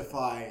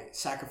justify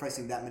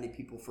sacrificing that many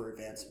people for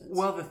advancements.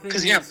 Well, the thing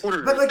Because is,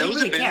 Porter, but like you those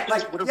really can't.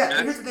 advancements Like would have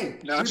yeah, here's the thing.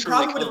 We naturally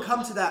probably would have come.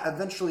 come to that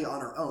eventually on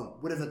our own.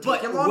 Would have But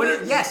taken would longer?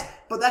 it- Yes,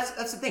 but that's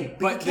the thing.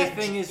 but you the can't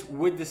thing is,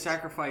 would the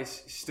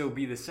sacrifice still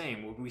be the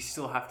same? Would we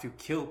still have to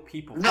kill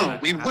people? for No,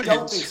 that we to I happen?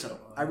 don't think so.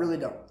 I really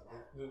don't.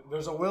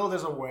 There's a will,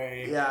 there's a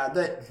way. Yeah,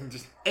 that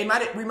Just-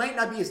 we might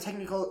not be as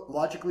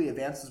technologically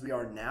advanced as we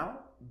are now,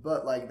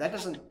 but like that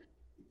doesn't.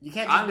 You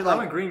can't just I'm be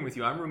like. agreeing with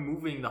you. I'm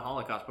removing the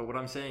Holocaust, but what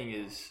I'm saying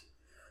is,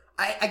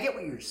 I get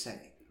what you're saying.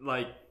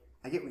 like,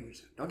 I get what you're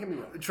saying. Don't get me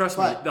wrong. trust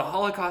me, But- the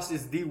Holocaust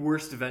is the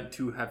worst event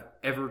to have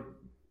ever.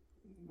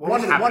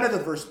 One of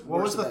the worst.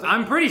 What was the worst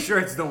I'm pretty sure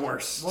it's the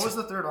worst. What was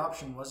the third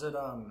option? Was it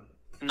 9/11.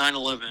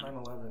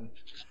 9/11?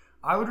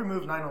 I would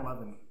remove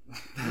 9/11.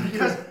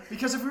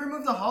 because if we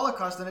remove the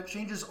Holocaust, then it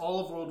changes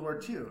all of World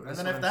War II. And That's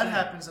then what if I'm that saying.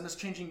 happens, then it's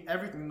changing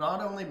everything,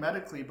 not only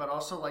medically, but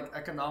also like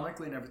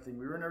economically and everything.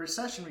 We were in a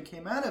recession, we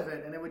came out of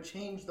it, and it would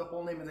change the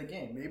whole name of the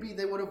game. Maybe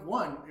they would have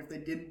won if they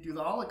didn't do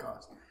the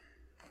Holocaust.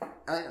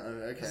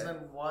 Okay. Because then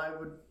why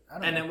would... I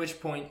don't And know. at which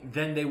point,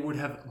 then they would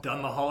have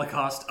done the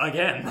Holocaust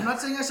again. I'm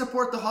not saying I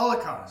support the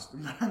Holocaust.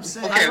 But I'm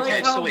saying... Okay, I like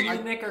okay, how so me wait.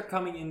 and Nick are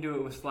coming into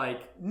it with like,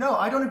 No,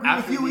 I don't agree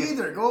After with you the-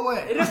 either. Go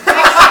away. it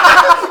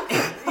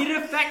affects,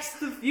 it affects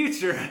the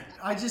future.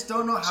 I just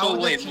don't know how So it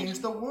would wait, change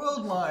the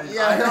world line.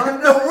 Yeah,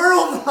 no,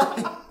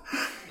 world.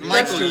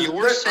 Michael, true. you're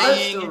I'm I'm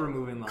saying still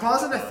removing the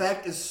Cause and Holocaust.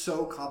 effect is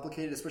so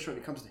complicated, especially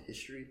when it comes to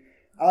history.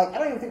 I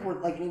don't even think we're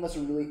like any of us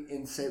are really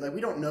insane. Like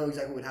we don't know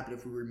exactly what would happen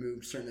if we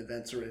removed certain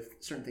events or if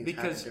certain things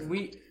Because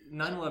happened.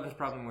 9/11 is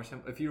probably more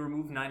simple. If you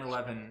remove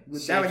 9/11,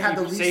 That would have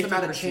the least safety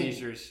amount of change.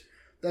 procedures.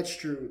 That's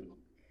true.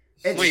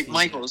 wait,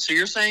 Michael. So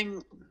you're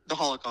saying the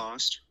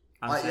Holocaust?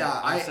 I'm saying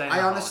I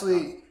the honestly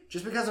Holocaust.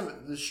 just because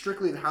of the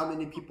strictly of how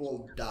many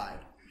people died.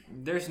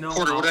 There's no.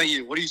 Porter, what about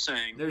you? What are you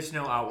saying? There's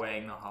no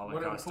outweighing the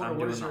Holocaust. Porter, I'm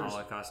what doing is the yours?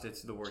 Holocaust.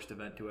 It's the worst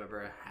event to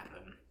ever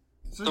happen.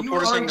 So So you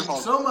Porter's saying argued the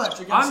so much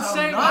against I'm how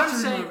saying. not I'm to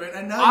saying. remove it,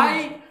 and now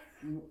I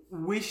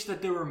wish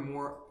that there were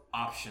more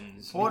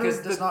options Porter because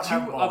does the not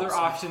have two balls. other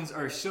options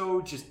are so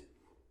just.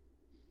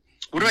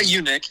 What about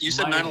you, Nick? You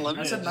said My- 9/11.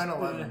 I said just-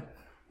 9/11.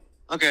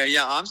 Okay,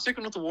 yeah, I'm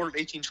sticking with the War of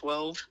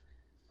 1812.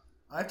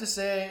 I have to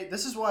say,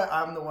 this is why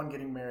I'm the one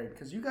getting married,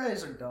 because you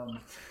guys are dumb.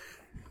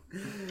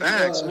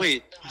 Facts.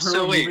 Wait.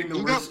 So wait, removing the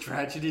who worst got?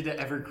 tragedy to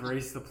ever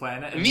grace the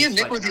planet. Me and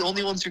just, Nick were the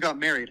only ones who got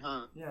married,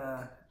 huh?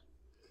 Yeah.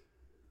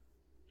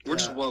 We're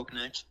just Yeah. woke,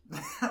 Nick.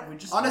 we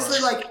just Honestly,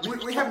 are.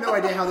 like we have no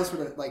idea how this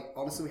would like.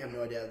 Honestly, we have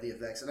no idea of the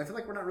effects, and I feel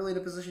like we're not really in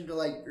a position to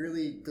like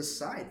really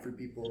decide for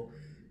people.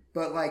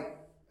 But like,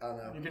 I don't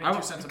know. You're getting I too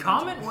would sentimental.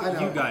 comment I what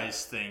know. you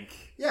guys think.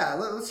 Yeah,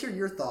 let's hear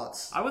your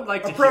thoughts. I would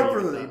like to hear your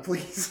Appropriately,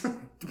 thoughts. please.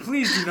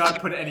 Please do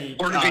not put any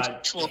Or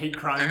debate 12. hate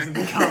crimes in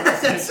the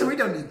comments. So we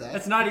don't need that.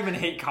 It's not even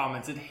hate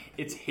comments.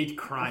 It's hate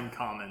crime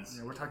comments.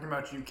 Yeah, we're talking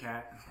about you,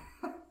 Kat.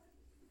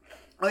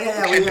 Oh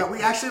yeah. We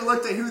actually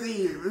looked at who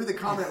the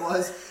comment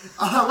was.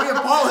 We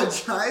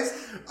apologize.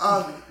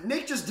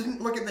 Nick just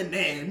didn't look at the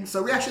name,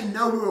 so we actually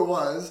know who it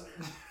was.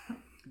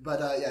 But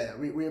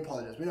we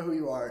apologize. We know who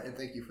you are, and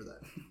thank you for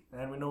that.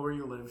 And we know where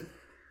you live.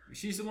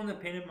 She's the one that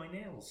painted my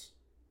nails.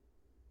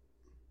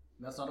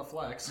 That's not a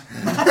flex.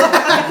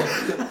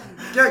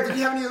 Garrett, did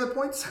you have any other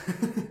points?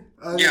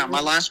 Yeah, my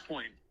last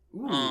point.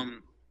 Ooh.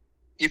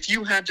 If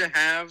you had to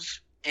have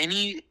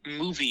any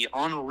movie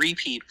on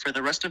repeat for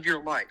the rest of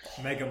your life,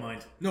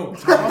 Megamind. No, what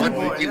Tommy would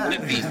Boy, it yeah.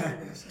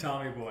 be?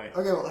 Tommy Boy.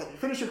 Okay, well,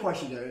 finish your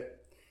question, Garrett.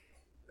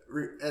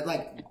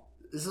 Like,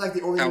 this is like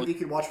the only That movie you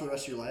could watch for the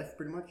rest of your life,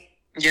 pretty much.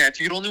 Yeah, if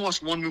you could only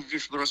watch one movie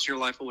for the rest of your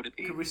life, what would it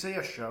be? Could we say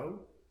a show?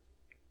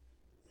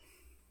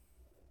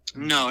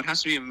 No, it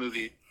has to be a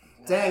movie.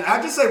 Dang,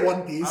 I'd just say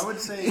One Piece. I would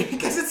say...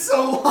 because it's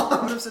so I would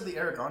long. have said the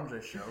Eric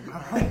Andre show.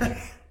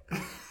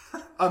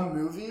 A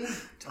movie?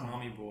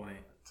 Tommy Boy.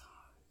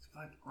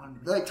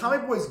 Like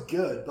Tommy Boy's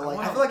good, but like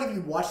I feel like if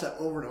you watch that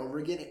over and over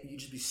again, you'd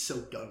just be so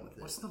done with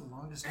it. What's the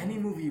longest? Any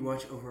movie you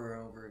watch over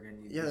and over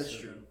again, Yeah, that's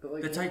true. But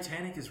like, the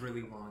Titanic is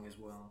really long as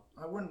well.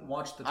 I wouldn't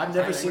watch the. I've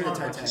never seen the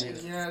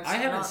Titanic. Yeah, I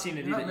haven't seen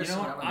it either. You know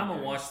what? I'm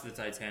gonna watch the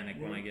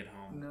Titanic when I get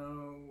home.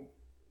 No.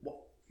 What?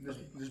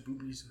 There's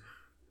boobies.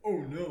 Oh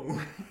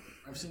no!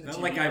 I've seen the Not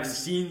TV like I've version.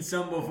 seen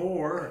some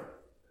before.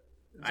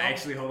 I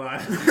actually hold on.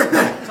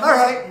 all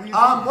right.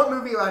 What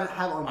movie do I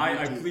have on?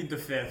 I plead the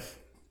fifth.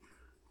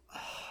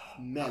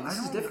 Man, this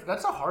is different.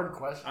 That's a hard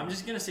question. I'm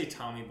just gonna say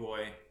Tommy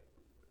Boy.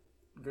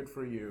 Good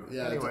for you.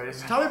 Yeah.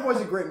 Anyways, Tommy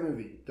Boy's a great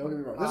movie. Don't get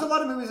me wrong. There's a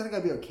lot of movies I think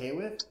I'd be okay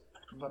with.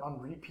 but on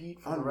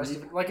repeat for the rest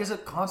of it. Like, is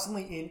it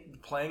constantly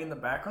playing in the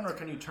background, or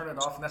can you turn it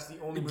off and that's the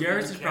only movie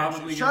Garrett's you is can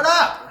probably choose? Shut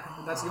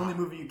up! That's the only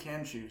movie you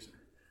can choose.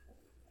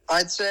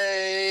 I'd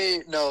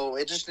say no.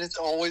 It's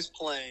always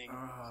playing.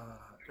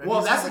 Well,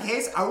 if that's the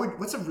case, I would.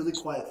 What's a really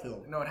quiet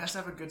film? No, it has to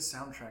have a good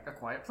soundtrack. A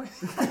Quiet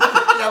Place.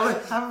 Yeah,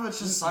 like, half of it's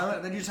just silent,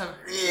 and then you just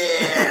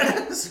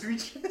have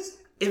screeches.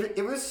 If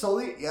it was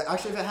solely,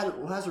 actually, if it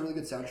has a really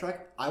good soundtrack,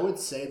 I would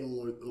say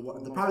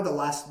probably the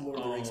last Lord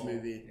of the Rings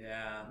movie.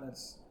 Yeah,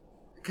 That's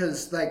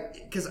Because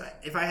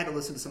if I had to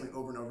listen to something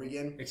over and over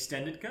again,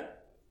 extended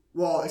cut.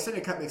 well,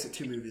 extended cut makes it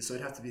 2 movies, so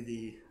it'd have to be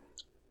the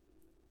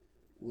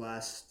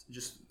last.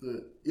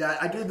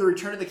 I did the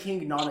Return of the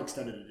King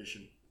non-extended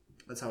edition.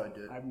 That's how I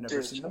did. I've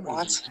never seen the movie.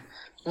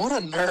 What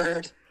a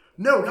nerd.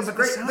 No, because but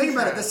the think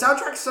about it. The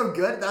soundtrack. soundtrack's so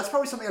good. That's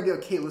probably something I'd be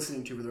okay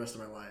listening to for the rest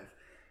of my life.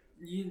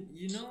 You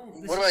know.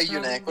 What about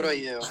you, Nick? What about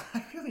you?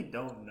 I really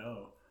don't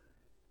know.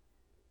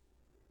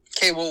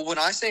 Okay, well, when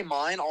I say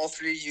mine, all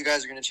 3 of you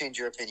guys are going to change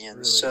your opinions.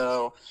 Really?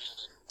 So,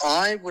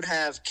 I would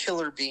have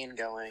Killer Bean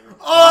going.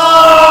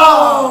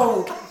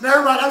 Oh!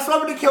 Never mind. I'm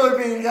swapping to Killer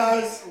Bean,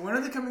 guys. When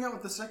are they coming out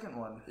with the second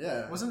one?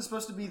 Yeah. Wasn't it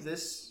supposed to be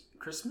this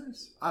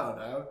Christmas? I don't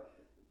know.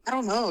 I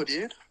don't know,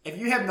 dude. If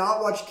you have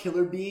not watched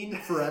Killer Bean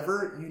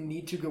forever, you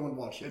need to go and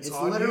watch it. It's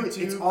on YouTube.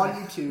 It's on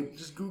YouTube.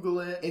 Just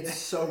Google it. It's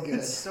so good.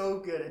 It's so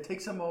good. It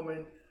takes a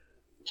moment.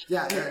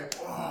 Yeah.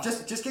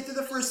 Just get through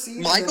the first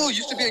scene. Michael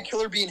used to be a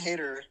Killer Bean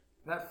hater.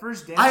 That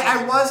first dance.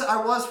 I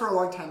was for a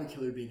long time a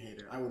Killer Bean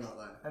hater. I will not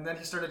lie. And then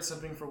he started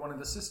simping for one of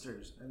the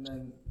sisters. And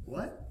then.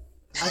 What?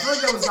 I feel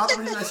like that was not the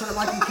reason I started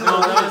liking Killer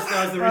No, Bean.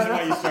 that was the reason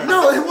why you started.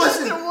 No, it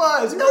wasn't. It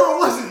was. No, it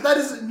wasn't. That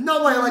is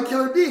not why I like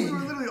Killer We were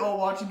Bean. literally all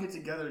watching it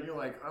together, and you're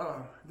like,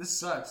 "Oh, this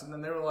sucks," and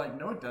then they were like,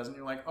 "No, it doesn't."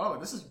 You're like, "Oh,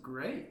 this is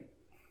great."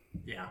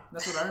 Yeah.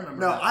 That's what I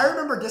remember. No, I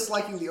remember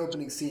disliking the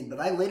opening scene,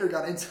 but I later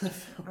got into the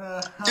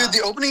film. Dude,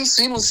 the opening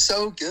scene was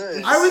so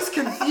good. I was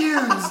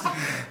confused.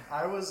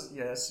 I was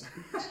yes.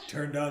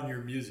 Turn down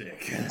your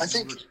music. I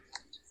think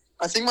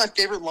my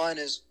favorite line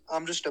is,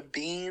 "I'm just a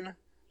bean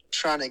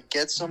trying to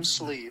get some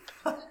sleep."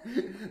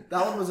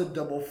 That one was a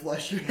double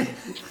flusher.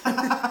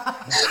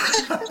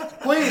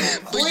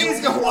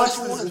 Please go watch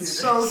this. It's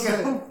so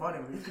good. So funny.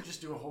 We could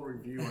just do a whole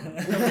review on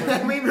it.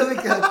 That'd be really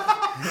good.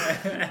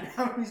 That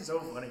would be so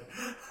funny.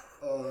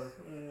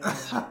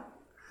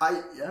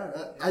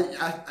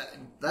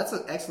 That's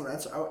an excellent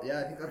answer.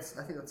 I think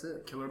that's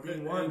it. Killer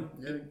Bean 1.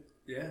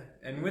 Yeah.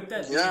 And with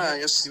that, Yeah, I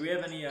guess. do we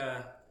have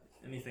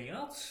anything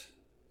else?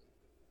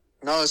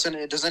 No,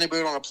 does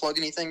anybody want to plug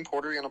anything?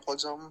 Porter, you want to plug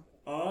something?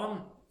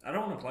 I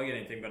don't want to plug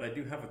anything, but I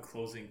do have a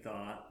closing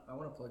thought. I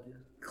want to plug you.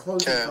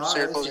 Closing Okay, thought. so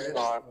your That's closing good.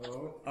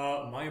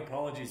 thought. My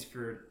apologies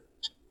for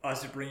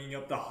us bringing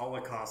up the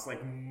Holocaust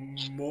like a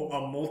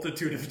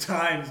multitude of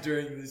times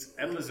during this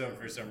episode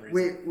for some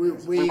reason.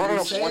 We brought it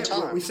up one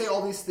time. We say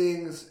all these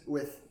things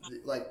with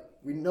like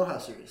we know how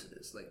serious it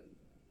is. Like,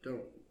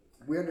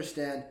 we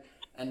understand,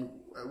 and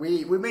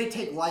we may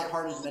take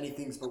lighthearted many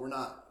things, but we're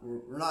not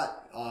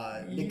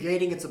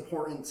negating its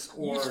importance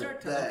or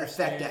the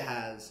effect it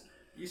has.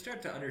 You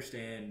start to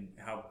understand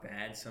how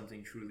bad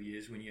something truly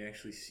is when you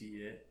actually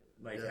see it.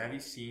 Like, have you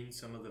seen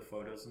some of the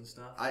photos and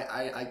stuff?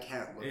 I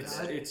can't look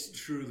at it. It's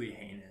truly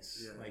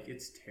heinous. Yeah. Like,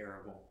 it's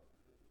terrible.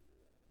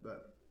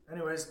 But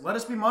anyways, let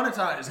us be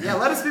monetized. Yeah,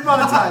 let us be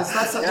monetized.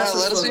 That's let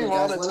us be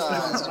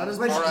monetized.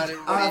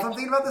 monetized. If I'm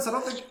thinking about this, I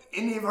don't think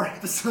any of our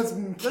episodes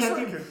can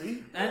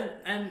be.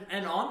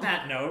 And on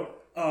that note,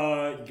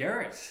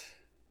 Garrett.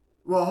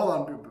 Well,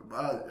 hold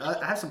on.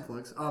 I have some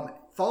plugs.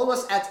 Follow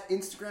us at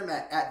Instagram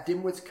at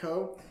Dimwitz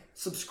Co.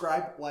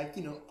 Subscribe, like,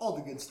 all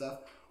the good stuff.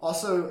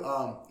 Also,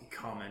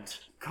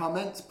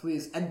 comment,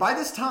 please. And by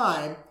this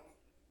time,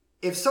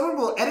 if someone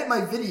will edit my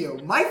video,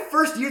 my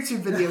first YouTube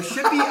video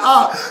should be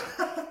up.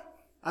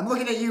 I'm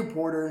looking at you,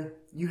 Porter.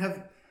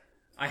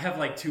 I have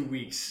like 2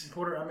 weeks.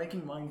 Porter, I'm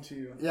making mine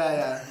too.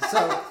 Yeah.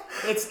 So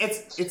it's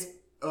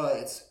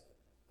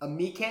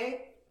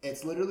AMIKE.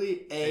 It's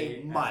literally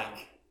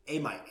AMIKE.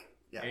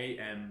 Yeah.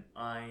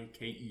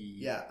 AMIKE.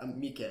 Yeah,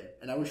 AMIKE.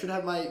 And I should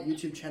have my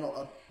YouTube channel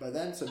up by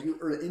then. So if you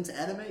are into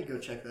anime, go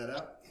check that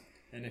out.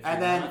 And if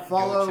then not,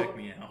 follow. go check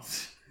me out.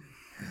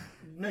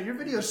 No, your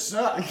videos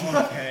suck.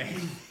 Okay.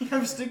 You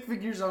have stick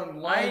figures on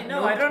I live.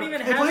 know. I don't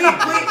even Hey,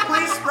 have.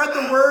 please spread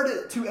the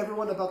word to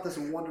everyone about this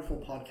wonderful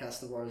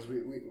podcast of ours.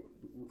 We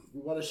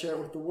want to share it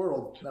with the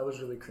world. That was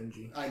really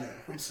cringy. I know.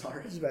 I'm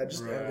sorry. It's bad.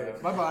 Just end Bruh.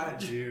 it. Bye-bye.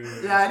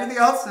 Dude. Yeah. Anything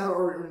else?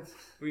 Or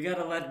We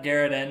gotta let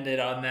Garrett end it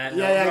on that.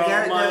 Yeah, note.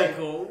 Garrett,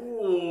 Michael.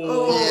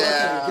 oh,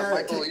 Yeah, okay. Garrett,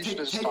 Michael, you should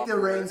have take stopped the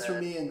me right reins from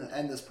there. me and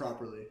end this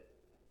properly.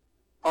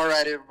 All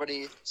right,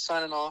 everybody,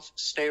 signing off.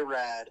 Stay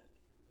rad.